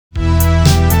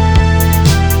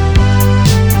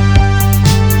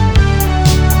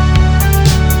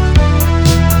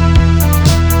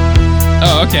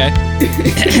Okay.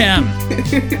 Ahem.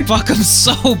 Fuck, I'm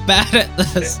so bad at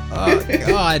this. Oh,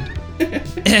 God.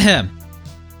 Ahem.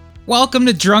 Welcome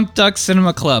to Drunk Duck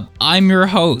Cinema Club. I'm your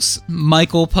host,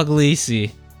 Michael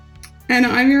Puglisi. And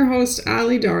I'm your host,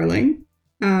 Ali Darling.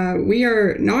 We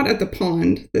are not at the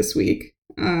pond this week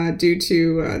due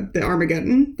to the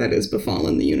Armageddon that has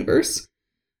befallen the universe.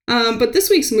 But this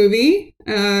week's movie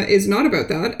is not about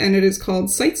that, and it is called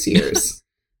Sightseers.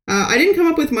 I didn't come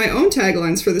up with my own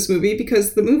taglines for this movie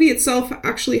because the movie itself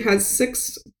actually has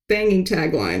 6 banging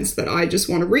taglines that I just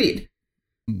want to read.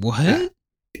 What?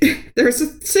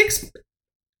 There's 6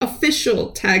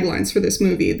 official taglines for this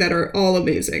movie that are all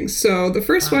amazing. So the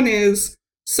first one is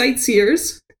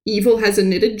Sightseers, evil has a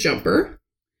knitted jumper.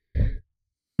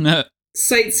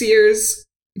 Sightseers,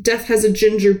 death has a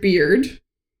ginger beard.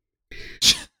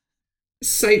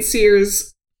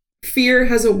 Sightseers, fear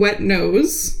has a wet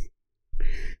nose.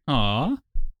 Aww.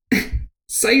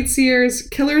 Sightseers,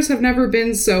 killers have never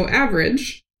been so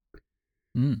average.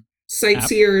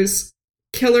 Sightseers,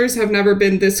 killers have never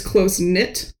been this close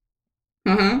knit.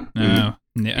 Another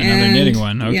knitting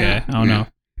one. Okay. Yeah, oh no.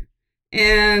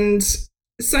 And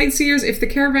Sightseers, if the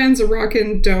caravans are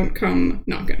rockin', don't come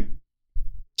knockin'.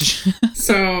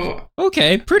 So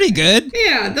okay, pretty good.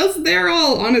 Yeah, they're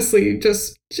all honestly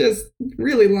just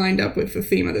really lined up with the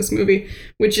theme of this movie,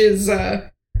 which is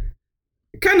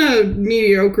kind of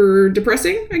mediocre,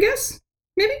 depressing, I guess.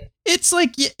 Maybe it's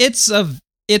like it's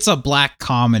a black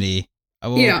comedy. I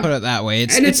will put it that way.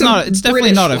 It's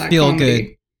definitely not a feel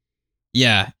good.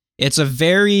 Yeah, it's a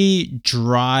very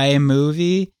dry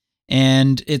movie,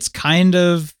 and it's kind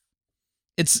of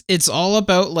it's all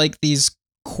about like these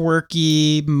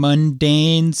quirky,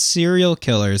 mundane serial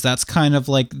killers. That's kind of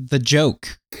like the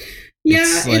joke.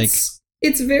 Yeah,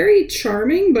 it's very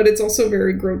charming, but it's also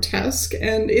very grotesque,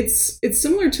 and it's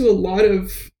similar to a lot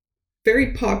of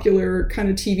very popular kind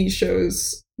of TV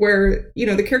shows where, you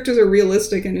know, the characters are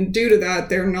realistic, and due to that,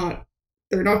 they're not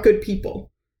good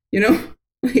people, you know?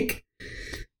 Like,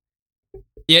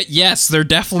 yeah, yes, they're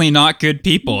definitely not good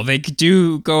people. They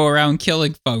do go around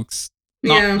killing folks.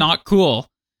 Not cool.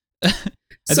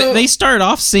 So, they start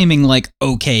off seeming like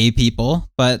okay people,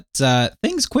 but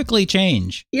things quickly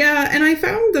change. Yeah, and I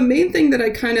found the main thing that I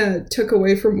kind of took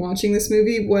away from watching this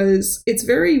movie was it's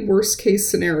very worst case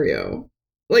scenario.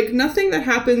 Like, nothing that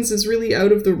happens is really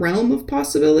out of the realm of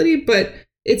possibility, but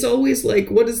it's always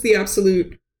like, what is the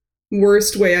absolute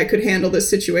worst way I could handle this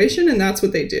situation? And that's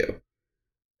what they do.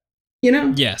 You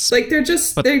know? Yes. Like,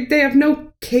 they have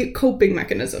no coping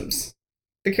mechanisms,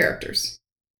 the characters.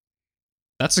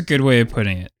 That's a good way of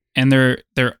putting it. And they're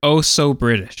oh so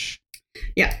British.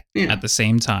 Yeah. At the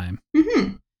same time.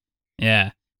 Mm-hmm.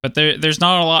 Yeah. But there's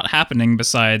not a lot happening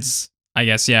besides, I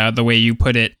guess, the way you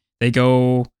put it.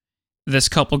 This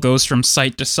couple goes from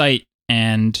site to site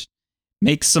and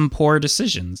makes some poor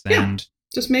decisions. And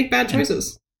just make bad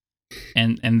choices.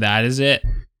 And that is it.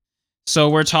 So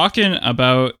we're talking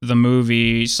about the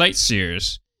movie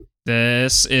Sightseers.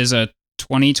 This is a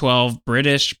 2012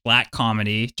 British black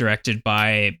comedy directed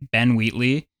by Ben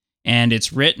Wheatley, and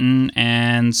it's written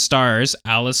and stars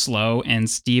Alice Lowe and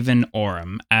Stephen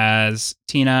Oram as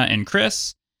Tina and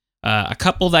Chris, a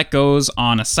couple that goes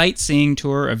on a sightseeing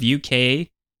tour of the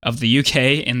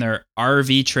UK in their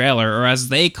RV trailer, or as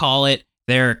they call it,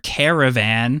 their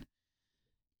caravan.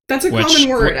 That's a common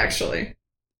word, actually.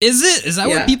 Is it? Is that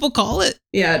what people call it?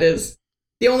 Yeah, it is.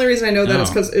 The only reason I know that is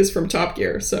because it's from Top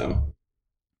Gear, so...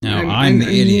 No, I'm the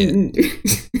idiot.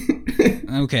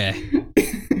 Okay.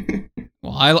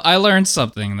 Well, I learned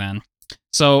something then.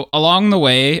 So along the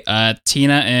way,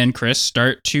 Tina and Chris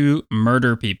start to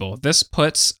murder people. This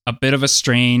puts a bit of a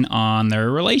strain on their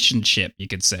relationship, you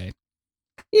could say.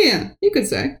 Yeah, you could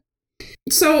say.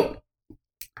 So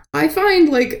I find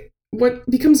like what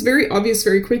becomes very obvious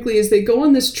very quickly is they go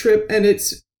on this trip and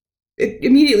it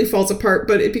immediately falls apart,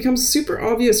 but it becomes super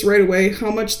obvious right away how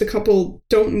much the couple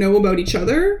don't know about each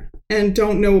other and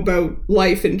don't know about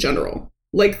life in general.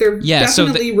 Like, they're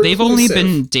definitely reclusive. They've only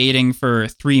been dating for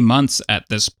 3 months at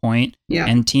this point. Yeah.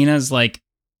 And Tina's like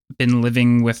been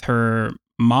living with her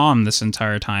mom this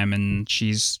entire time, and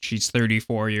she's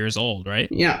 34 years old, right?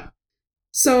 Yeah.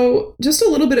 So just a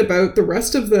little bit about the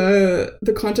rest of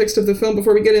the context of the film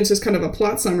before we get into just kind of a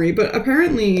plot summary. But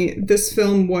apparently this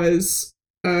film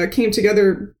came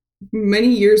together many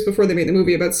years before they made the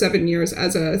movie, about 7 years,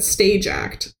 as a stage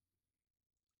act.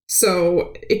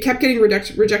 So it kept getting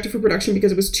rejected for production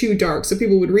because it was too dark. So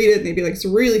people would read it and they'd be like, it's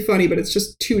really funny, but it's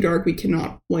just too dark. We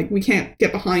can't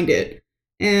get behind it.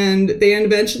 And they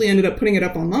eventually ended up putting it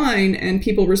up online, and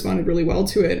people responded really well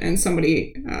to it. And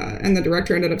and the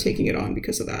director ended up taking it on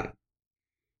because of that.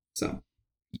 So.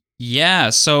 Yeah,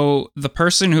 so the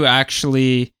person who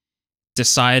actually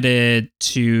decided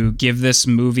to give this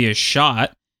movie a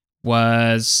shot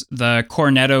was the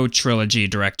Cornetto trilogy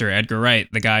director, Edgar Wright,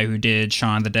 the guy who did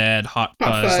Shaun of the Dead, Hot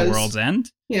Fuzz, The World's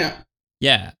End. Yeah.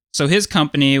 Yeah. So his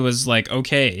company was like,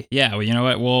 okay, yeah, well, you know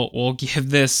what? We'll give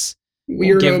this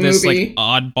movie, like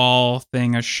oddball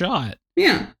thing a shot.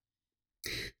 Yeah.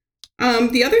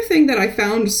 The other thing that I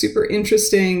found super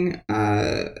interesting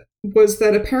was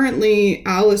that apparently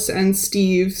Alice and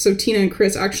Steve, so Tina and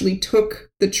Chris, actually took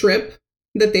the trip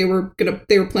that they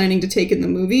were planning to take in the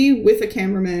movie with a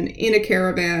cameraman in a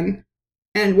caravan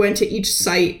and went to each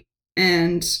site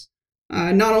and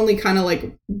not only kind of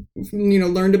like,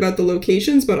 learned about the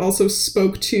locations, but also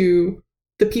spoke to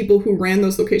the people who ran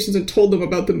those locations and told them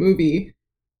about the movie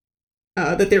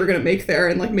that they were going to make there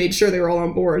and like made sure they were all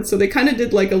on board. So they kind of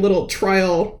did like a little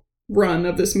trial run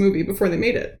of this movie before they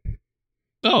made it.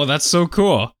 Oh, that's so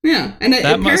cool. Yeah. And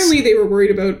apparently they were worried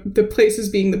about the places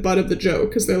being the butt of the joke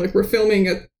because they're like, we're filming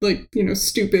a like,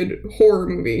 stupid horror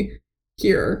movie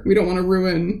here. We don't want to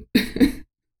ruin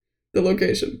the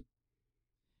location.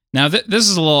 Now, this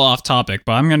is a little off topic,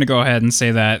 but I'm going to go ahead and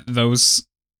say that those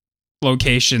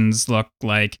locations look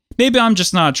like, maybe I'm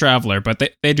just not a traveler, but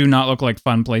they do not look like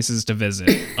fun places to visit.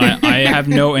 I have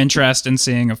no interest in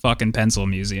seeing a fucking pencil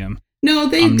museum. No,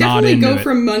 they definitely go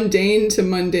from mundane to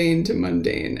mundane to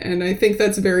mundane, and I think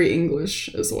that's very English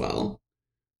as well.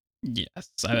 Yes,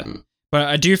 but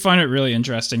I do find it really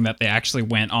interesting that they actually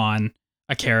went on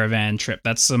a caravan trip.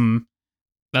 That's some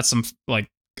like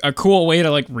a cool way to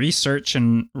like research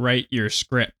and write your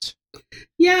script.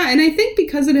 Yeah, and I think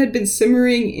because it had been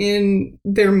simmering in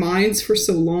their minds for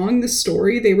so long, the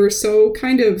story, they were so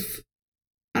kind of,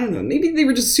 I don't know, maybe they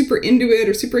were just super into it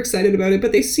or super excited about it,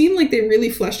 but they seemed like they really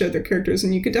fleshed out their characters,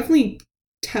 and you could definitely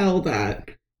tell that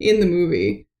in the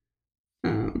movie.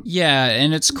 Yeah,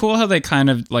 and it's cool how they kind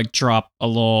of like drop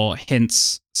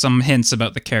some hints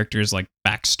about the characters' like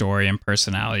backstory and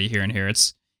personality here and here.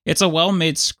 It's a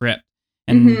well-made script,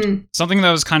 and something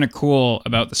that was kind of cool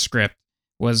about the script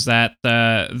was that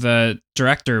the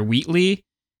director Wheatley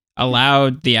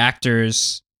allowed the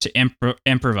actors to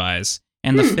improvise.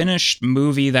 And the finished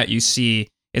movie that you see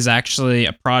is actually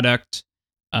a product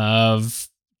of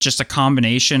just a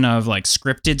combination of like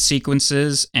scripted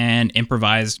sequences and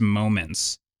improvised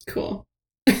moments. Cool.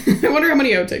 I wonder how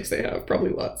many outtakes they have.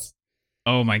 Probably lots.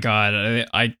 Oh my god.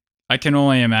 I can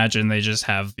only imagine they just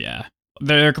have, yeah.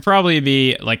 There could probably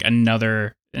be like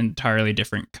another entirely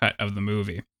different cut of the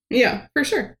movie. Yeah, for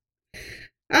sure.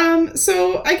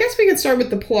 So I guess we could start with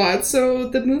the plot. So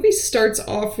the movie starts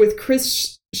off with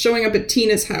Chris showing up at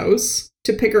Tina's house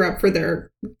to pick her up for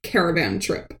their caravan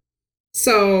trip.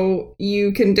 So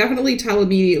you can definitely tell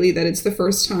immediately that it's the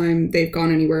first time they've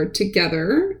gone anywhere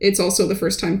together. It's also the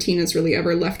first time Tina's really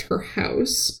ever left her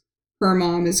house. Her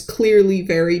mom is clearly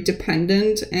very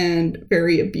dependent and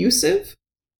very abusive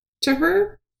to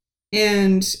her.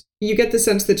 And you get the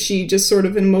sense that she just sort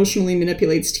of emotionally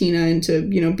manipulates Tina into,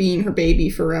 being her baby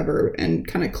forever and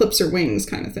kind of clips her wings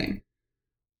kind of thing.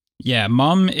 Yeah,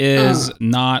 Mom is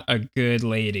not a good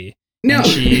lady. No. And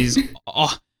she's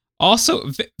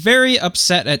also very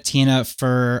upset at Tina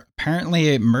for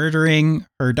apparently murdering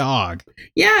her dog.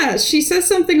 Yeah, she says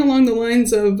something along the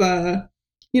lines of,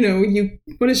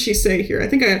 what does she say here? I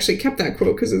think I actually kept that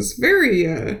quote because it's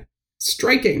very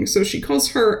striking. So she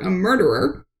calls her a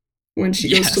murderer when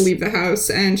she goes to leave the house,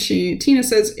 and Tina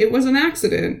says, it was an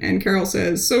accident, and Carol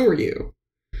says, so were you.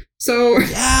 So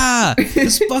yeah,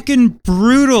 it's fucking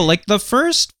brutal. Like the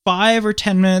first 5 or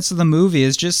 10 minutes of the movie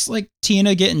is just like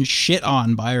Tina getting shit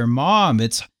on by her mom.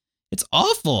 It's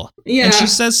awful. Yeah. And she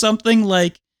says something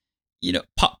like,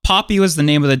 Poppy was the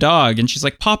name of the dog, and she's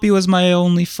like, Poppy was my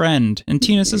only friend. And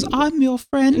Tina says, I'm your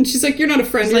friend. And she's like, you're not a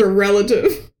friend, you're a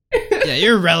relative. Yeah,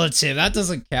 you're a relative. That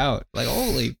doesn't count. Like,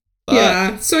 holy.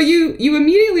 Yeah, so you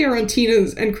immediately are on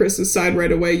Tina's and Chris's side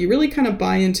right away. You really kind of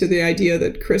buy into the idea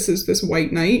that Chris is this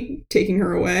white knight taking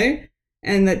her away,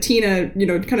 and that Tina,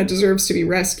 kind of deserves to be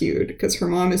rescued because her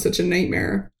mom is such a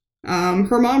nightmare.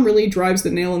 Her mom really drives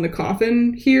the nail in the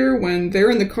coffin here when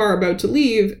they're in the car about to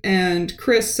leave, and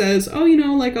Chris says, oh,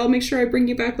 I'll make sure I bring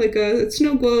you back like a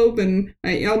snow globe, and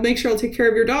I'll make sure I'll take care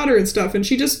of your daughter and stuff. And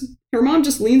her mom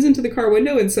just leans into the car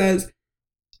window and says,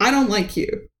 I don't like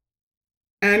you.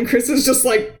 And Chris is just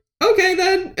like, okay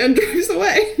then, and drives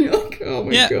away. You're like, oh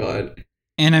my God.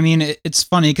 And I mean, it's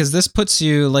funny because this puts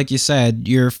you, like you said,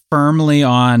 you're firmly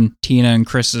on Tina and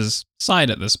Chris's side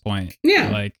at this point.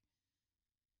 Yeah.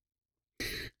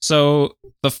 So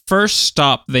the first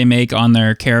stop they make on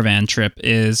their caravan trip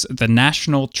is the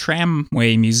National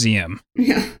Tramway Museum.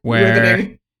 Yeah.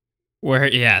 Where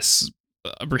yes,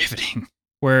 riveting,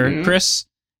 where Yeah. Chris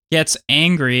gets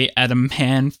angry at a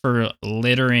man for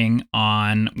littering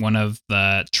on one of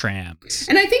the trams.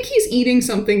 And I think he's eating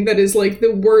something that is like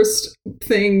the worst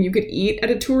thing you could eat at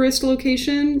a tourist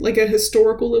location, like a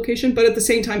historical location, but at the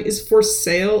same time is for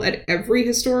sale at every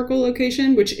historical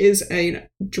location, which is a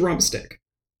drumstick.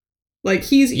 Like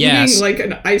he's Yes. eating like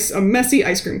a messy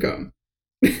ice cream cone.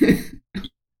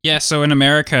 Yeah, so in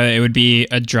America it would be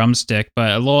a drumstick,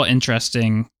 but a little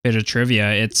interesting bit of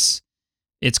trivia. It's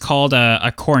called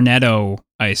a cornetto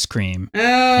ice cream.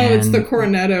 Oh, it's the And-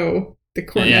 cornetto. The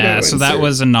cornetto. Yeah, so that insert.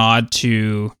 was a nod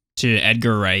to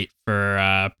Edgar Wright for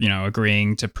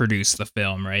agreeing to produce the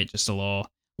film, right? Just a little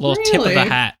tip of the Really?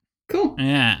 hat. Cool.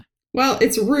 Yeah. Well,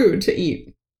 it's rude to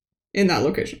eat in that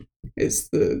location. Is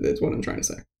what I'm trying to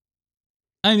say.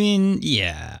 I mean,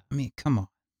 yeah. I mean, come on.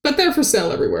 But they're for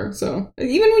sale everywhere. So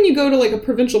even when you go to like a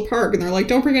provincial park and they're like,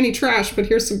 "Don't bring any trash, but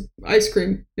here's some ice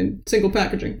cream in single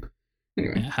packaging."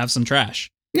 Anyway, Yeah, have some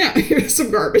trash. yeah, here's some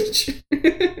garbage.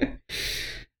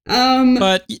 Um,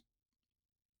 But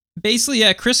basically,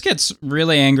 yeah, Chris gets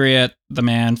really angry at the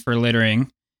man for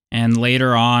littering. And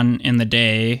later on in the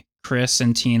day, Chris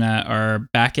and Tina are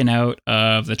backing out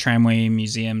of the Tramway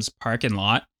Museum's parking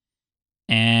lot.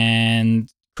 And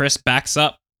Chris backs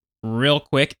up real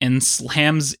quick and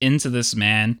slams into this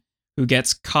man who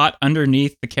gets caught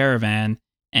underneath the caravan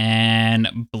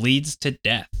and bleeds to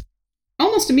death.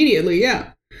 almost immediately,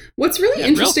 yeah. What's really Yeah,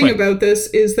 real interesting quick. about this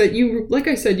is that you, like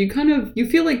I said, you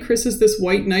feel like Chris is this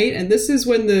white knight, and this is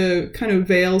when the kind of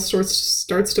veil starts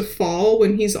to fall,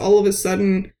 when he's all of a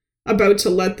sudden about to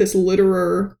let this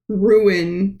litterer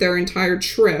ruin their entire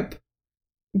trip,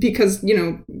 because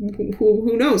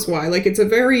who knows why? Like it's a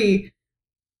very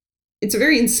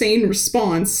insane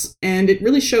response, and it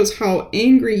really shows how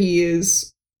angry he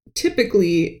is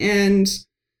typically, and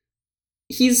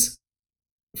he's,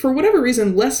 for whatever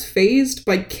reason, less phased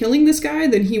by killing this guy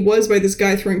than he was by this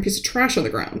guy throwing a piece of trash on the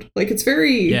ground. Like it's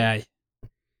very, Yeah.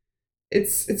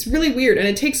 it's really weird, and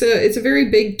it's a very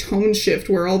big tone shift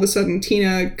where all of a sudden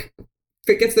Tina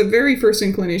gets the very first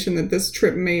inclination that this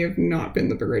trip may have not been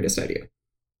the greatest idea.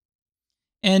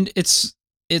 And it's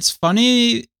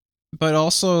funny, but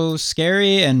also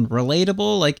scary and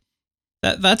relatable. Like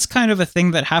that's kind of a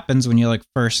thing that happens when you like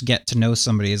first get to know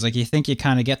somebody. Is like you think you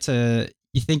kind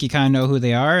of know who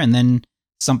they are, and then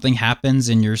something happens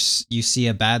and you see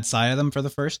a bad side of them for the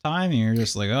first time, and you're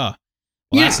just like, oh, well,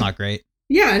 Yeah. that's not great.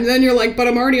 Yeah, and then you're like, but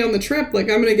I'm already on the trip, like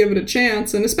I'm gonna give it a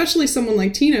chance. And especially someone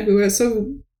like Tina who has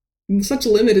such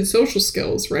limited social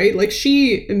skills, right? Like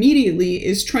she immediately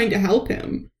is trying to help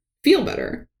him feel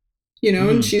better,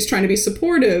 and she's trying to be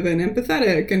supportive and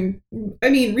empathetic. And I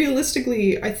mean,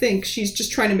 realistically, I think she's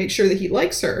just trying to make sure that he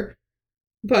likes her.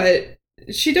 But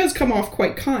she does come off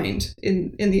quite kind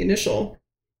in the initial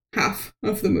half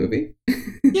of the movie.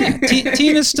 Yeah,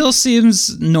 Tina still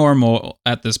seems normal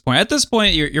at this point. At this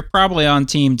point, you're probably on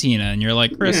Team Tina, and you're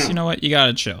like, Chris, Yeah. you know what? You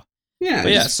gotta chill. Yeah,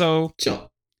 But yeah, just so chill.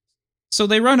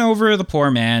 they run over the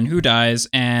poor man who dies,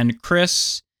 and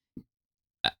Chris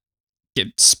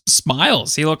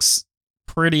smiles. He looks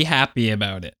pretty happy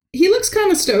about it. He looks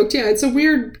kind of stoked. Yeah, it's a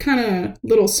weird kind of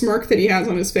little smirk that he has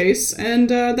on his face, and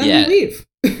then Yeah. they leave.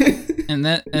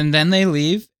 And then they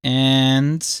leave,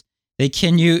 and they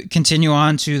continue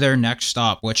on to their next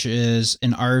stop, which is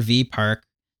an RV park.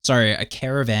 Sorry, a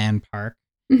caravan park.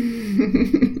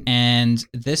 And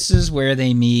this is where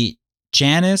they meet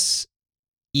Janice,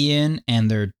 Ian, and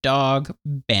their dog,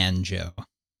 Banjo.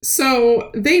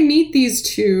 So they meet these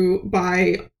two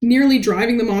by nearly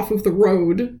driving them off of the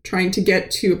road, trying to get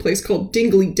to a place called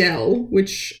Dingley Dell,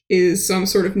 which is some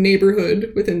sort of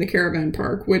neighborhood within the caravan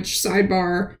park, which,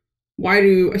 sidebar, why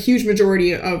do a huge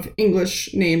majority of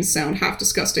English names sound half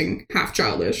disgusting, half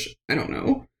childish? I don't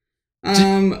know.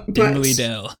 But Dingley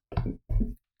Dell.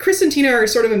 Chris and Tina are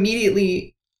sort of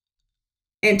immediately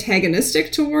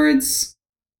antagonistic towards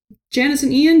Janice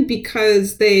and Ian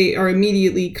because they are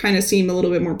immediately kind of seem a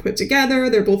little bit more put together.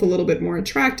 They're both a little bit more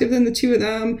attractive than the two of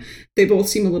them. They both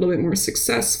seem a little bit more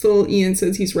successful. Ian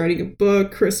says he's writing a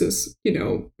book. Chris is,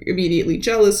 immediately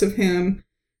jealous of him.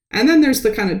 And then there's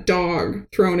the kind of dog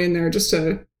thrown in there just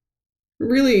to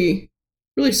really,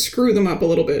 really screw them up a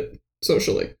little bit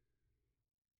socially.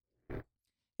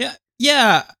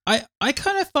 Yeah, I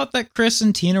kind of thought that Chris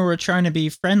and Tina were trying to be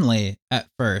friendly at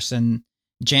first, and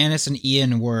Janice and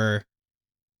Ian were,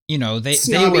 they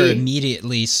were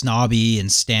immediately snobby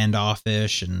and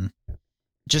standoffish and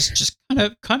just kind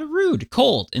of rude,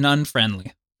 cold, and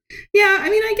unfriendly. Yeah,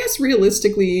 I mean, I guess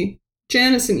realistically,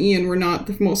 Janice and Ian were not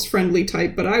the most friendly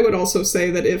type, but I would also say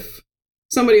that if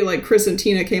somebody like Chris and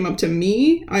Tina came up to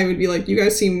me, I would be like, you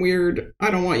guys seem weird.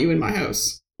 I don't want you in my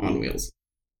house on wheels.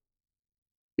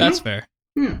 That's fair.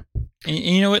 Yeah. And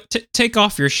you know what? Take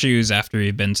off your shoes after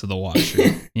you've been to the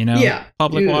washroom. You know? Yeah.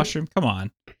 Public washroom? Come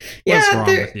on. Yeah, What's wrong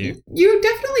with you? You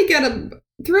definitely get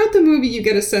throughout the movie, you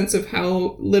get a sense of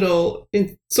how little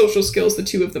social skills the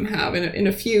two of them have in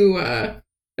a few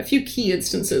key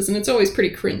instances, and it's always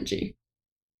pretty cringy.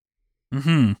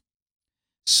 Mm-hmm.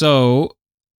 So,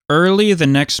 early the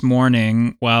next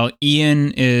morning, while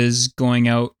Ian is going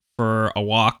out for a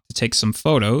walk to take some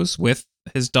photos with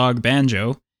his dog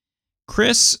Banjo,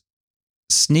 Chris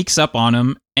sneaks up on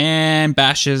him and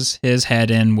bashes his head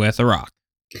in with a rock.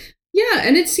 Yeah,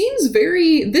 and it seems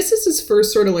this is his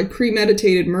first sort of like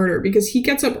premeditated murder, because he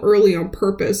gets up early on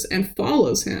purpose and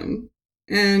follows him.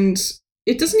 And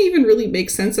it doesn't even really make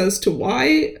sense as to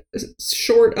why,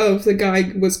 short of the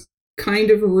guy was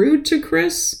kind of rude to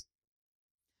Chris.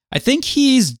 I think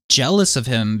he's jealous of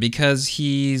him because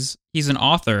he's an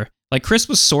author. Like, Chris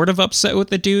was sort of upset with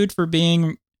the dude for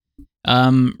being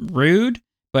rude,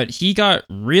 but he got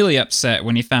really upset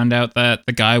when he found out that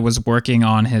the guy was working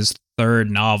on his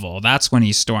third novel. That's when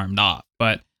he stormed off.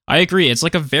 But I agree, it's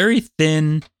like a very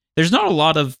thin, there's not a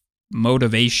lot of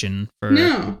motivation for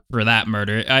that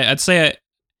murder. I'd say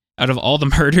out of all the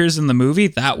murders in the movie,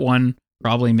 that one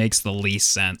probably makes the least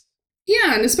sense.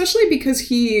 Yeah, and especially because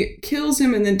he kills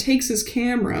him and then takes his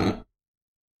camera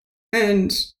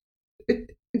and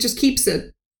it just keeps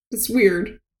it. It's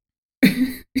weird.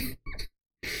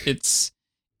 It's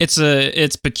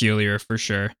peculiar for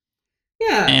sure.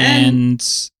 Yeah,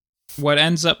 and what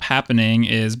ends up happening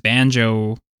is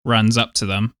Banjo runs up to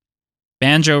them.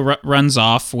 Banjo runs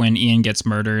off when Ian gets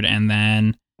murdered, and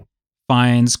then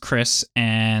finds Chris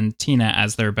and Tina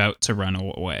as they're about to run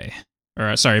away.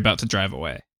 About to drive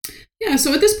away. Yeah,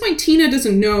 so at this point, Tina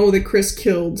doesn't know that Chris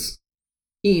killed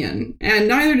Ian, and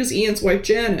neither does Ian's wife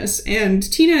Janice, and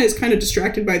Tina is kind of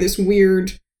distracted by this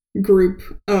weird group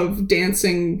of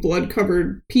dancing,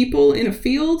 blood-covered people in a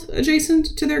field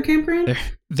adjacent to their campground.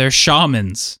 They're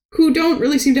shamans. Who don't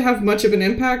really seem to have much of an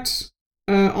impact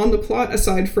on the plot,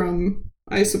 aside from,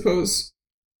 I suppose,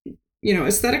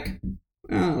 aesthetic.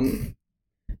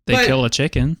 They kill a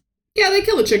chicken. Yeah, they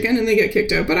kill a chicken and they get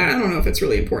kicked out, but I don't know if it's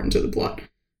really important to the plot.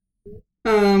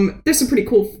 There's some pretty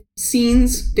cool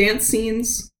dance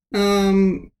scenes,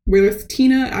 with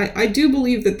Tina. I do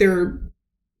believe that they're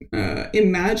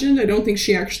imagined. I don't think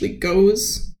she actually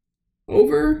goes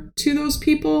over to those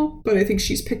people, but I think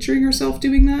she's picturing herself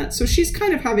doing that. So she's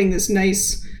kind of having this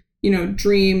nice,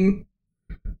 dream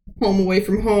home away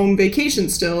from home vacation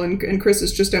still, and Chris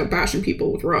is just out bashing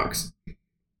people with rocks.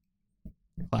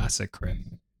 Classic Chris.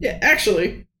 Yeah,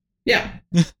 actually. Yeah.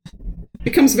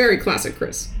 Becomes very classic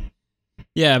Chris.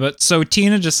 Yeah, but so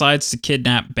Tina decides to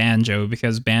kidnap Banjo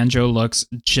because Banjo looks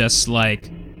just like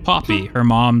Poppy, her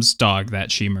mom's dog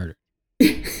that she murdered.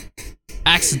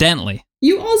 Accidentally.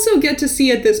 You also get to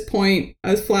see at this point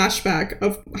a flashback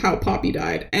of how Poppy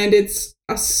died, and it's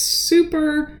a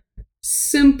super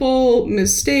simple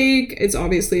mistake. It's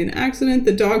obviously an accident.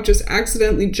 The dog just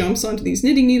accidentally jumps onto these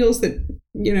knitting needles that,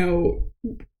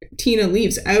 Tina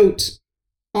leaves out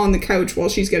on the couch while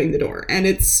she's getting the door. And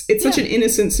it's such an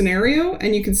innocent scenario,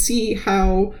 and you can see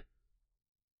how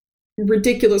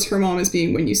ridiculous her mom is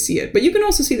being when you see it. But you can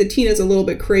also see that Tina's a little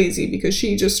bit crazy because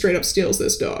she just straight up steals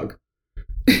this dog.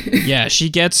 Yeah, she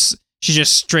just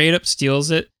straight up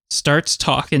steals it, starts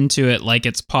talking to it like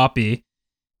it's Poppy.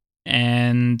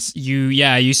 And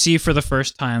you see for the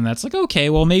first time that's like, okay,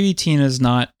 well, maybe Tina's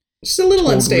not. She's a little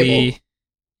unstable.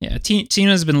 Yeah,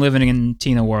 Tina's been living in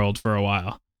Tina world for a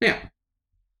while. Yeah.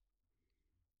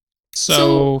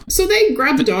 So they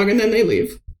grab the dog and then they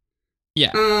leave.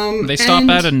 Yeah. They stop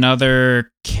at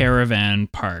another caravan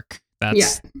park.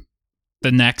 That's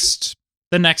the next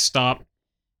stop.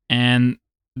 And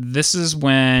this is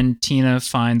when Tina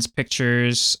finds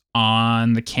pictures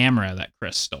on the camera that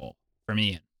Chris stole from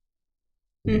Ian.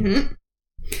 Mm-hmm.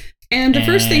 And the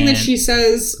first thing that she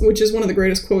says, which is one of the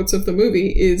greatest quotes of the movie,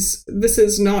 is, "This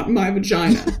is not my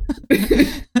vagina."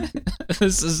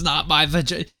 This is not my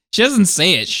vagina. She doesn't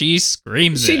say it. She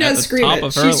screams it. She does scream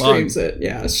it. She screams it.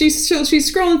 Yeah. She's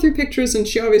scrolling through pictures and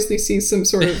she obviously sees some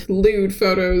sort of lewd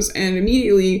photos and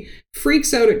immediately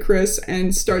freaks out at Chris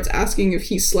and starts asking if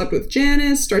he slept with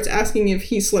Janice, starts asking if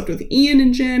he slept with Ian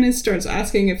and Janice, starts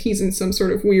asking if he's in some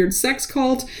sort of weird sex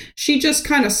cult. She just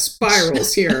kind of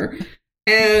spirals here.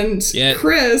 And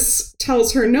Chris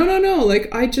tells her, no,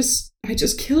 like, I just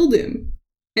killed him.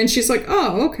 And she's like,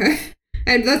 oh, okay.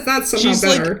 And that's somehow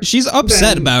better. Like, she's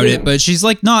upset about it, but she's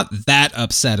like not that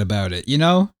upset about it,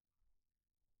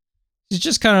 She's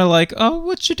just kind of like, oh,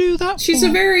 what'd you do that She's for?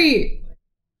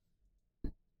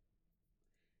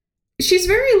 she's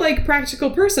very like practical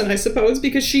person, I suppose,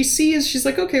 because she's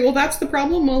like, okay, well, that's the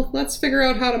problem. Well, let's figure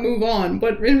out how to move on.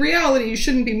 But in reality, you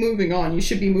shouldn't be moving on. You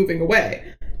should be moving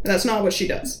away. And that's not what she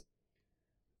does.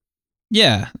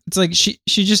 Yeah, it's like she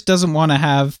just doesn't want to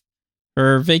have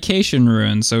her vacation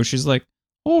ruined. So she's like,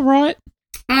 all right.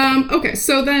 Okay,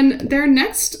 so then their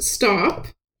next stop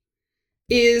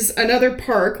is another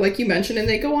park, like you mentioned, and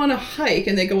they go on a hike,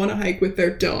 with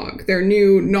their dog, their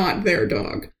new, not their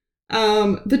dog.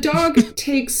 The dog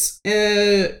takes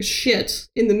a shit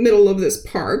in the middle of this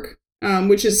park,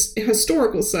 which is a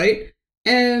historical site,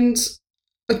 and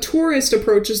a tourist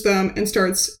approaches them and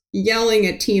starts yelling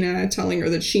at Tina, telling her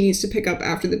that she needs to pick up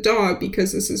after the dog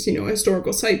because this is, a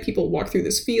historical site. People walk through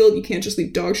this field. You can't just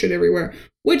leave dog shit everywhere,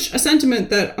 which a sentiment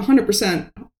that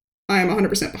 100% I am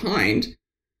 100% behind.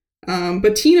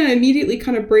 But Tina immediately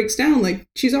kind of breaks down. Like,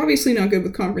 she's obviously not good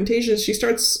with confrontations. She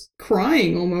starts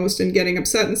crying almost and getting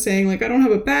upset and saying, like, I don't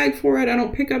have a bag for it. I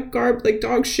don't pick up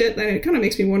dog shit. And it kind of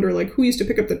makes me wonder, like, who used to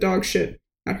pick up the dog shit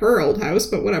at her old house,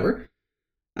 but whatever.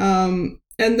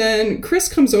 And then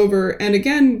Chris comes over and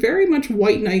again, very much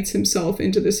white knights himself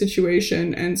into the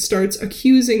situation and starts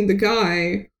accusing the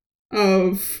guy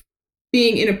of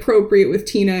being inappropriate with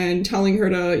Tina and telling her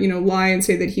to, lie and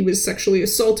say that he was sexually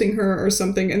assaulting her or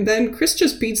something. And then Chris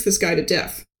just beats this guy to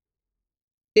death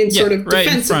in sort of right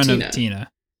defense in front of Tina.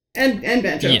 And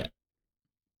Banjo.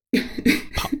 Yeah.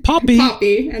 Poppy.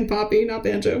 Poppy, not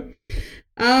Banjo.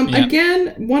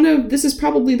 Again, this is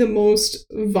probably the most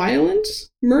violent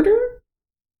murder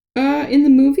in the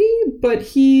movie, but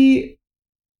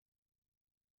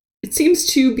it seems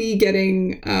to be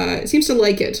getting, seems to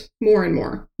like it more and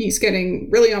more. He's getting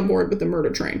really on board with the murder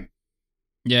train.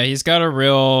 Yeah, he's got a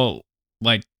real,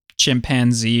 like,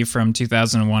 chimpanzee from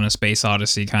 2001: A Space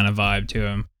Odyssey kind of vibe to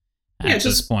him at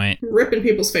this point. Ripping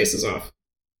people's faces off.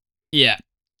 Yeah.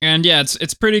 And yeah,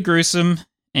 it's pretty gruesome.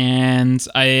 And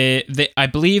I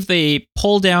believe they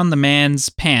pull down the man's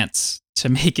pants to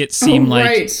make it seem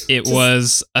it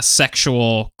was a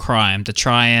sexual crime to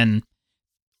try and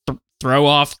throw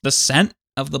off the scent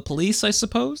of the police, I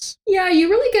suppose. Yeah, you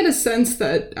really get a sense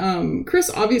that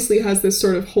Chris obviously has this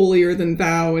sort of holier than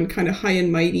thou and kind of high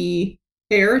and mighty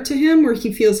air to him, where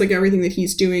he feels like everything that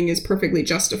he's doing is perfectly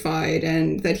justified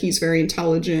and that he's very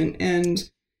intelligent. And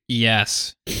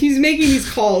yes, he's making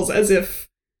these calls as if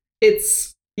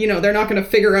it's, they're not going to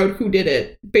figure out who did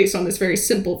it based on this very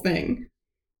simple thing.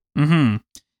 Mm-hmm.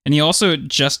 And he also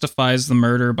justifies the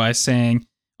murder by saying,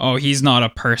 oh, he's not a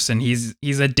person. He's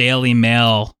a Daily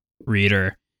Mail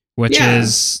reader, which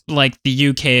is like the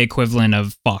UK equivalent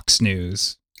of Fox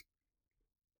News.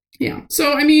 Yeah.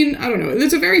 So, I mean, I don't know.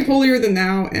 It's a very holier than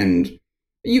thou, and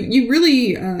you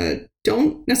really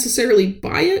don't necessarily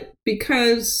buy it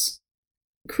because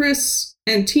Chris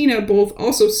and Tina both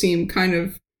also seem kind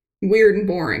of weird and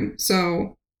boring.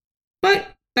 So,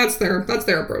 but that's their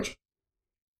approach.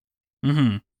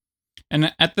 Mm-hmm.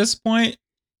 And at this point,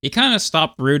 you kind of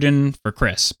stop rooting for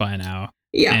Chris by now.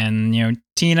 Yeah. And,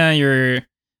 Tina,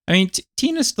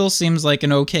 Tina still seems like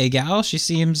an okay gal. She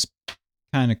seems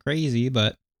kind of crazy,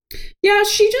 but... Yeah,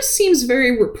 she just seems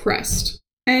very repressed.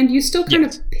 And you still kind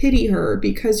of pity her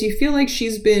because you feel like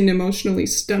she's been emotionally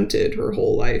stunted her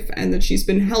whole life and that she's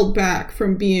been held back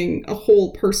from being a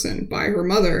whole person by her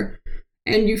mother.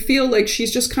 And you feel like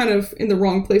she's just kind of in the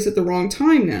wrong place at the wrong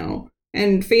time now.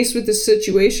 And faced with this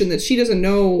situation that she doesn't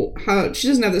have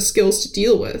the skills to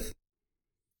deal with.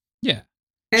 Yeah.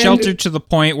 And sheltered to the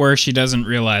point where she doesn't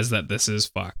realize that this is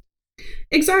fucked.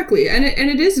 Exactly. And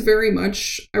it is very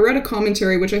much, I read a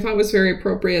commentary, which I thought was very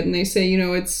appropriate. And they say,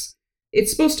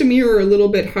 it's supposed to mirror a little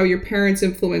bit how your parents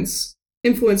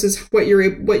influences what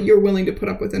you're willing to put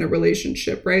up with in a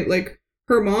relationship, right? Like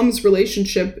her mom's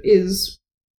relationship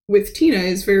with Tina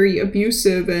is very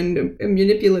abusive and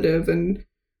manipulative and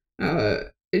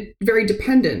very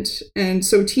dependent. And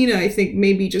so Tina, I think,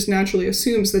 maybe just naturally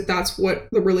assumes that that's what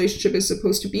the relationship is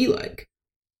supposed to be like.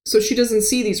 So she doesn't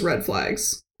see these red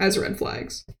flags as red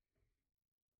flags.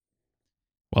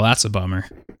 Well, that's a bummer.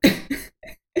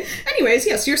 Anyways,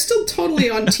 yes, you're still totally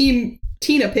on team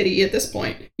Tina pity at this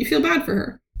point. You feel bad for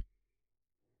her.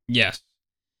 Yes.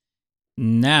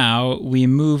 Now we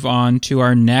move on to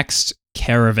our next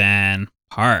caravan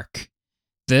park.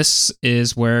 This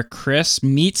is where Chris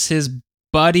meets his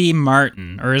buddy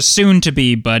Martin, or his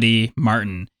soon-to-be buddy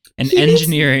Martin,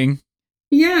 engineering.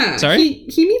 Sorry?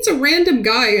 He meets a random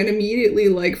guy and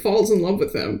immediately falls in love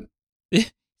with him.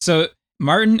 So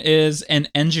Martin is an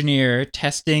engineer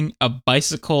testing a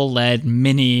bicycle-led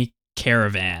mini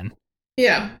caravan.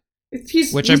 Yeah.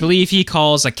 Which I believe he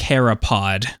calls a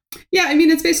carapod. Yeah, I mean,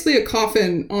 it's basically a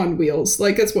coffin on wheels.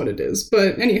 Like, that's what it is.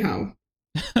 But anyhow.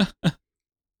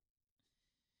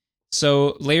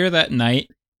 So later that night,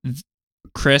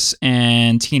 Chris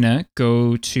and Tina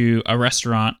go to a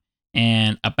restaurant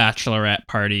and a bachelorette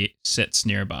party sits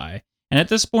nearby. And at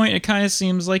this point, it kind of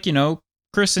seems like,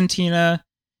 Chris and Tina,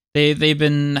 they've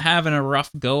been having a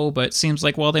rough go, but it seems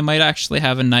like, well, they might actually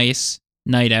have a nice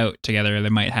night out together. They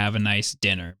might have a nice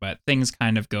dinner, but things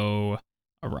kind of go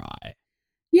awry.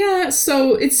 Yeah,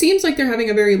 so it seems like they're having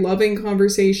a very loving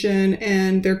conversation,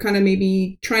 and they're kind of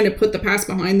maybe trying to put the past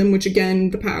behind them, which again,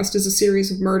 the past is a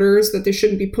series of murders that they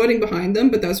shouldn't be putting behind them,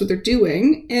 but that's what they're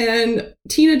doing. And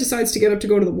Tina decides to get up to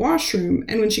go to the washroom,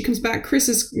 and when she comes back, Chris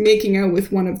is making out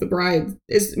with the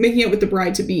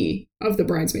bride-to-be of the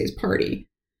bridesmaids party.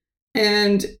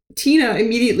 And Tina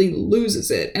immediately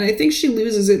loses it, and I think she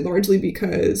loses it largely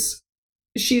because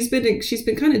she's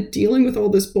been kind of dealing with all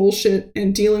this bullshit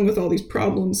and dealing with all these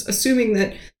problems, assuming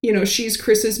that, she's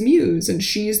Chris's muse and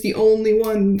she's the only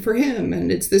one for him. And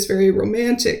it's this very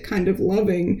romantic kind of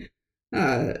loving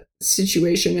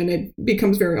situation. And it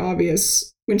becomes very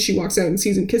obvious when she walks out and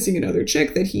sees him kissing another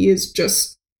chick that he is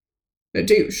just a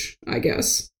douche, I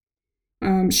guess.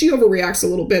 She overreacts a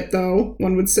little bit, though,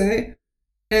 one would say.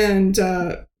 And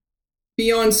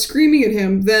beyond screaming at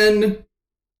him, then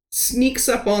sneaks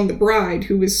up on the bride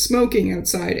who is smoking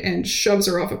outside and shoves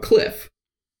her off a cliff.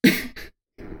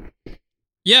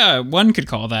 Yeah, one could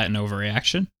call that an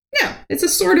overreaction. Yeah, it's a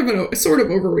sort of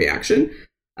overreaction.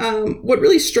 What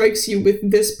really strikes you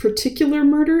with this particular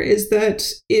murder is that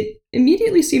it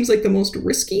immediately seems like the most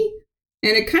risky,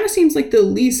 and it kind of seems like the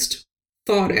least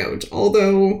thought out,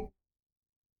 although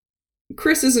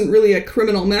Chris isn't really a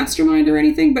criminal mastermind or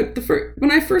anything, but when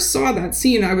I first saw that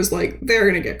scene, I was like, they're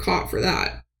going to get caught for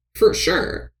that. For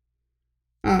sure.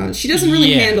 She doesn't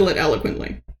really handle it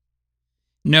eloquently.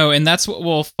 No, and that's what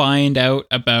we'll find out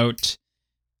about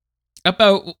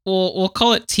we'll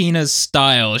call it Tina's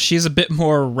style. She's a bit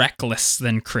more reckless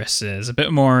than Chris is, a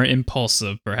bit more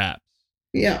impulsive, perhaps.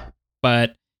 Yeah.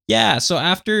 But yeah, so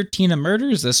after Tina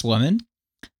murders this woman,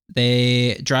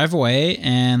 they drive away,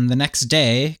 and the next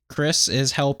day, Chris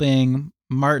is helping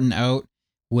Martin out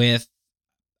with,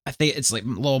 I think it's like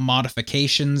little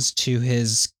modifications to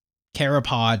his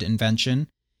carapod invention.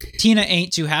 Tina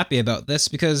ain't too happy about this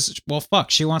because, well,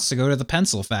 fuck, she wants to go to the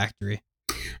pencil factory.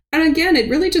 And again, it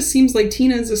really just seems like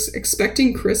Tina is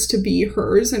expecting Chris to be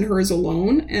hers and hers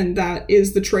alone, and that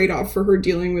is the trade-off for her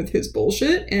dealing with his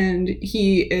bullshit, and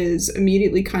he is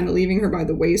immediately kind of leaving her by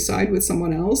the wayside with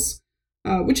someone else,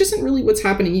 which isn't really what's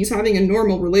happening. He's having a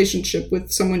normal relationship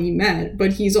with someone he met,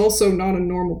 but he's also not a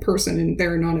normal person, and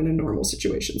they're not in a normal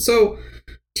situation. So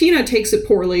Tina takes it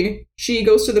poorly. She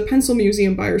goes to the pencil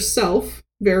museum by herself,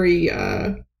 very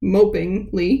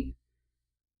mopingly.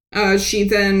 She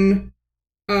then,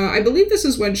 I believe this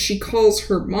is when she calls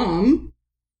her mom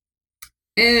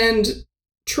and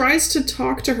tries to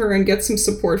talk to her and get some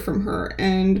support from her.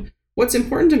 And what's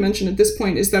important to mention at this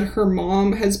point is that her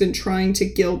mom has been trying to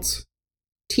guilt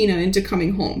Tina into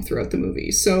coming home throughout the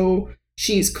movie. So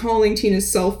she's calling Tina's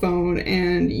cell phone,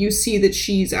 and you see that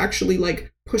she's actually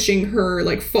like pushing her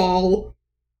like fall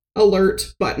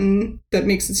alert button that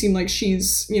makes it seem like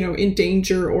she's, in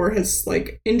danger or has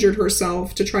like injured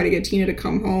herself to try to get Tina to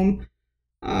come home.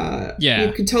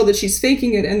 You can tell that she's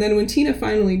faking it. And then when Tina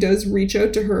finally does reach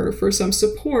out to her for some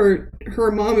support,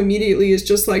 her mom immediately is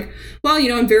just like, well,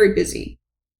 I'm very busy.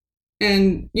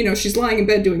 And, she's lying in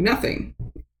bed doing nothing.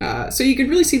 So you could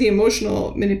really see the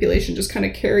emotional manipulation just kind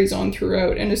of carries on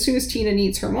throughout. And as soon as Tina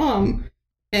needs her mom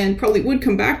and probably would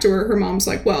come back to her, her mom's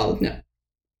like, well, no.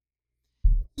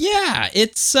 Yeah,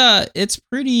 it's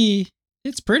pretty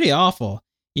awful.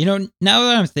 Now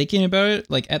that I'm thinking about it,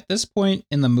 like at this point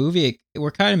in the movie,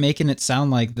 we're kind of making it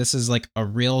sound like this is like a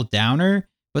real downer,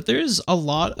 but there's a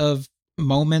lot of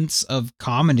moments of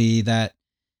comedy that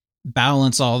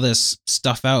balance all this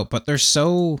stuff out, but they're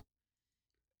so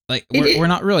like we're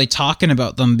not really talking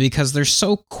about them because they're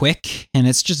so quick and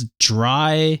it's just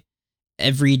dry,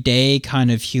 everyday kind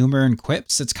of humor and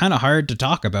quips. It's kind of hard to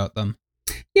talk about them.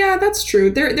 Yeah, that's true.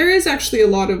 There is actually a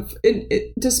lot of,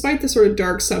 despite the sort of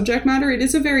dark subject matter, it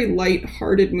is a very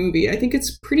light-hearted movie. I think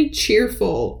it's pretty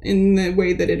cheerful in the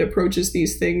way that it approaches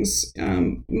these things.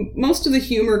 Most of the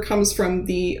humor comes from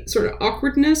the sort of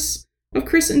awkwardness of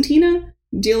Chris and Tina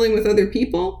dealing with other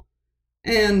people,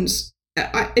 and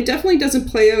it definitely doesn't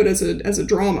play out as a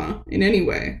drama in any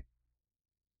way.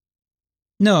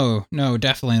 No,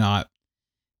 definitely not.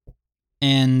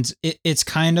 And it's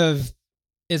kind of,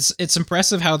 it's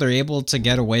impressive how they're able to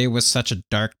get away with such a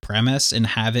dark premise and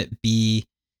have it be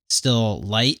still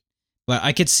light. But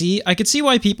I could see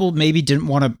why people maybe didn't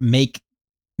want to make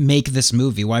this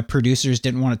movie, why producers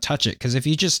didn't want to touch it. Because if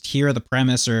you just hear the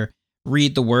premise or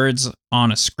read the words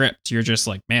on a script, you're just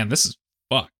like, man, this is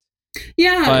fucked.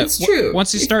 Yeah, But it's true.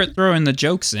 Once you start throwing the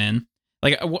jokes in,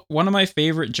 like one of my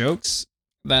favorite jokes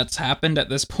that's happened at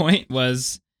this point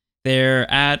was they're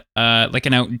at like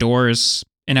an outdoors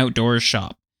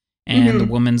shop, and the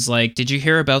woman's like, "Did you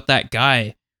hear about that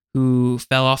guy who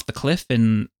fell off the cliff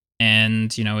and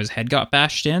you know his head got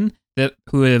bashed in? That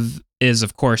is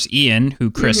of course Ian, who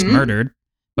Chris murdered,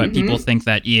 but people think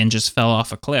that Ian just fell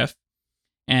off a cliff."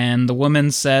 And the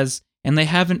woman says, "And they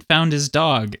haven't found his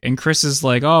dog." And Chris is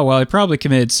like, "Oh well, he probably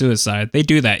committed suicide. They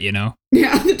do that, you know."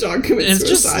 Yeah, the dog committed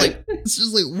suicide. It's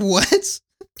just like what?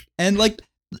 And like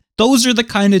those are the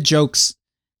kind of jokes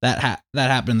that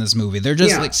happen in this movie. They're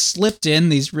just like slipped in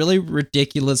these really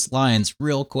ridiculous lines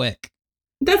real quick.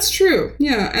 That's true.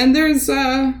 Yeah, and there was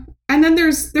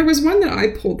one that I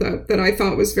pulled up that I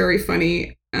thought was very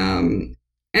funny. And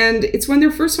it's when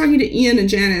they're first talking to Ian and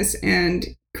Janice, and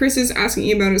Chris is asking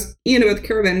Ian about the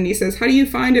caravan, and he says, "How do you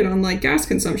find it on like gas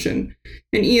consumption?"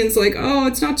 And Ian's like, "Oh,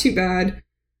 it's not too bad.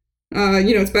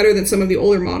 It's better than some of the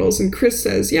older models." And Chris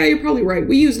says, "Yeah, you're probably right.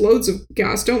 We use loads of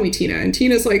gas, don't we, Tina?" And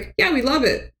Tina's like, "Yeah, we love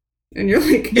it." And you're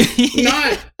like,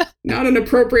 not an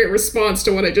appropriate response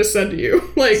to what I just said to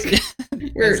you. Like,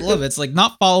 I love it. It's like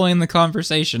not following the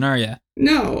conversation, are you?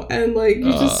 No, and like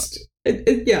you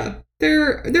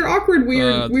they're awkward,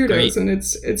 weirdos, great. and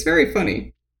it's very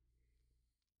funny.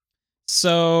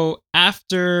 So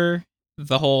after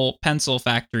the whole pencil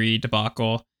factory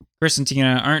debacle, Chris and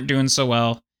Tina aren't doing so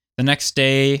well. The next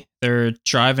day, they're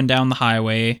driving down the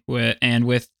highway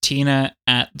with Tina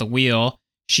at the wheel.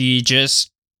 She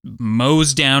just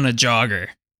mows down a jogger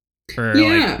for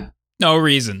like no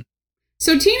reason.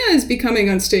 So Tina is becoming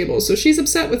unstable. So she's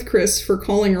upset with Chris for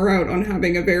calling her out on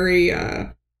having a very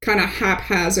kind of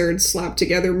haphazard, slapped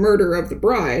together murder of the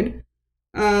bride.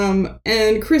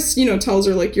 And Chris, tells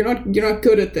her like, you're not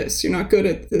good at this. You're not good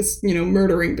at this,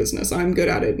 murdering business. I'm good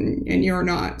at it, and you're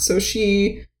not. So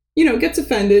she, gets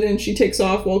offended and she takes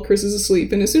off while Chris is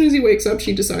asleep. And as soon as he wakes up,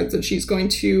 she decides that she's going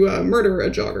to murder a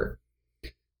jogger.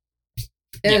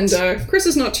 And Chris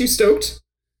is not too stoked,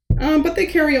 but they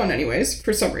carry on anyways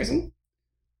for some reason.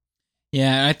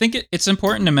 Yeah, I think it's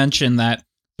important to mention that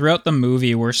throughout the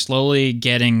movie, we're slowly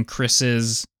getting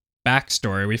Chris's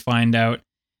backstory. We find out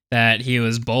that he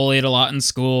was bullied a lot in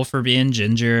school for being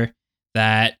ginger,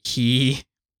 that he,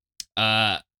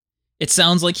 it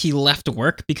sounds like he left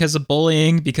work because of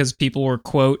bullying, because people were,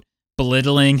 quote,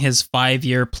 belittling his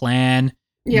 5-year plan,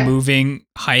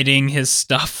 hiding his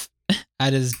stuff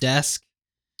at his desk.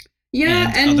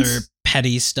 Yeah, and other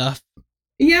petty stuff.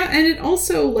 Yeah, and it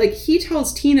also, like, he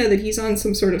tells Tina that he's on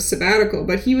some sort of sabbatical,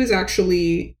 but he was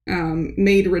actually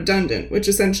made redundant, which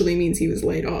essentially means he was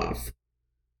laid off.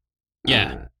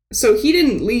 Yeah. So he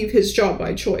didn't leave his job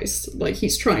by choice, like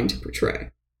he's trying to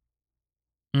portray.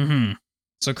 Mm-hmm.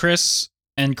 So Chris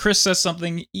says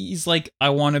something, he's like,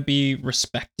 I want to be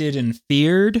respected and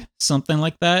feared, something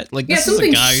like that. Like, this is a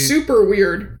guy super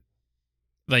weird.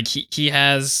 Like, he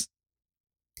has...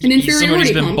 An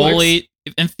inferiority been complex. Bullied.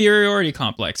 Inferiority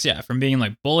complex, yeah, from being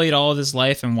like bullied all of his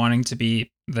life and wanting to be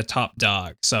the top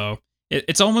dog. So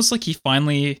it's almost like he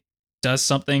finally does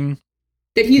something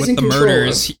that he's with in the control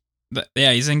murders. Of.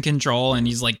 He's in control and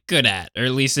he's like good at, or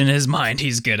at least in his mind,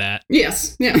 he's good at.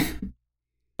 Yes, yeah.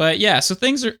 But yeah, so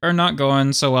things are not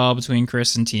going so well between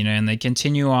Chris and Tina, and they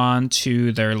continue on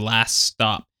to their last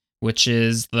stop, which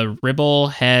is the Ribble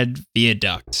Head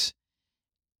Viaduct,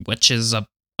 which is a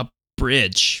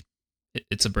bridge.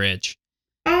 It's a bridge.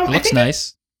 It looks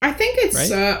nice. I think it's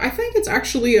right? I think it's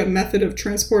actually a method of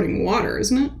transporting water,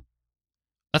 isn't it?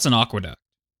 That's an aqueduct.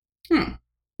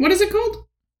 What is it called?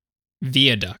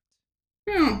 Viaduct.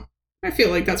 Oh, I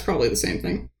feel like that's probably the same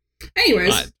thing.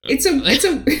 Anyways,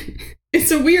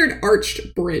 it's a weird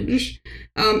arched bridge.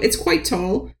 It's quite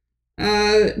tall.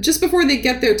 Just before they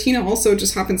get there, Tina also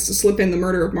just happens to slip in the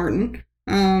murder of Martin.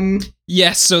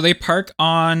 Yes, so they park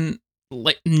on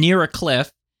like near a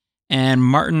cliff. And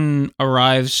Martin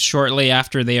arrives shortly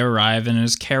after they arrive in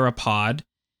his Carapod.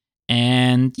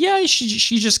 And yeah, she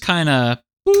just kind of...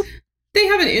 They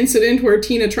have an incident where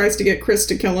Tina tries to get Chris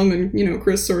to kill him, and,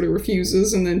 Chris sort of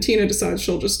refuses. And then Tina decides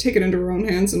she'll just take it into her own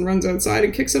hands and runs outside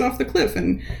and kicks it off the cliff.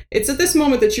 And it's at this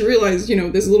moment that you realize,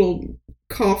 this little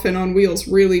coffin on wheels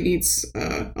really needs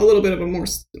a little bit of a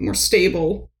more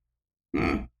stable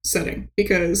setting.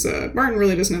 Because Martin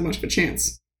really doesn't have much of a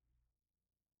chance.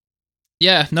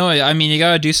 Yeah, no, I mean, you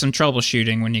gotta do some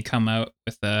troubleshooting when you come out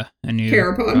with a new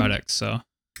Carapod product, so,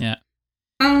 yeah.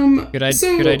 Good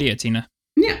idea, Tina.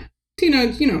 Yeah.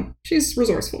 Tina, she's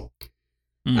resourceful.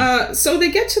 Mm. So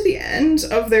they get to the end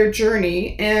of their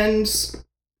journey, and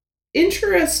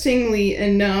interestingly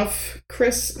enough,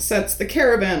 Chris sets the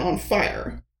caravan on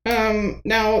fire.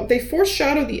 Now, they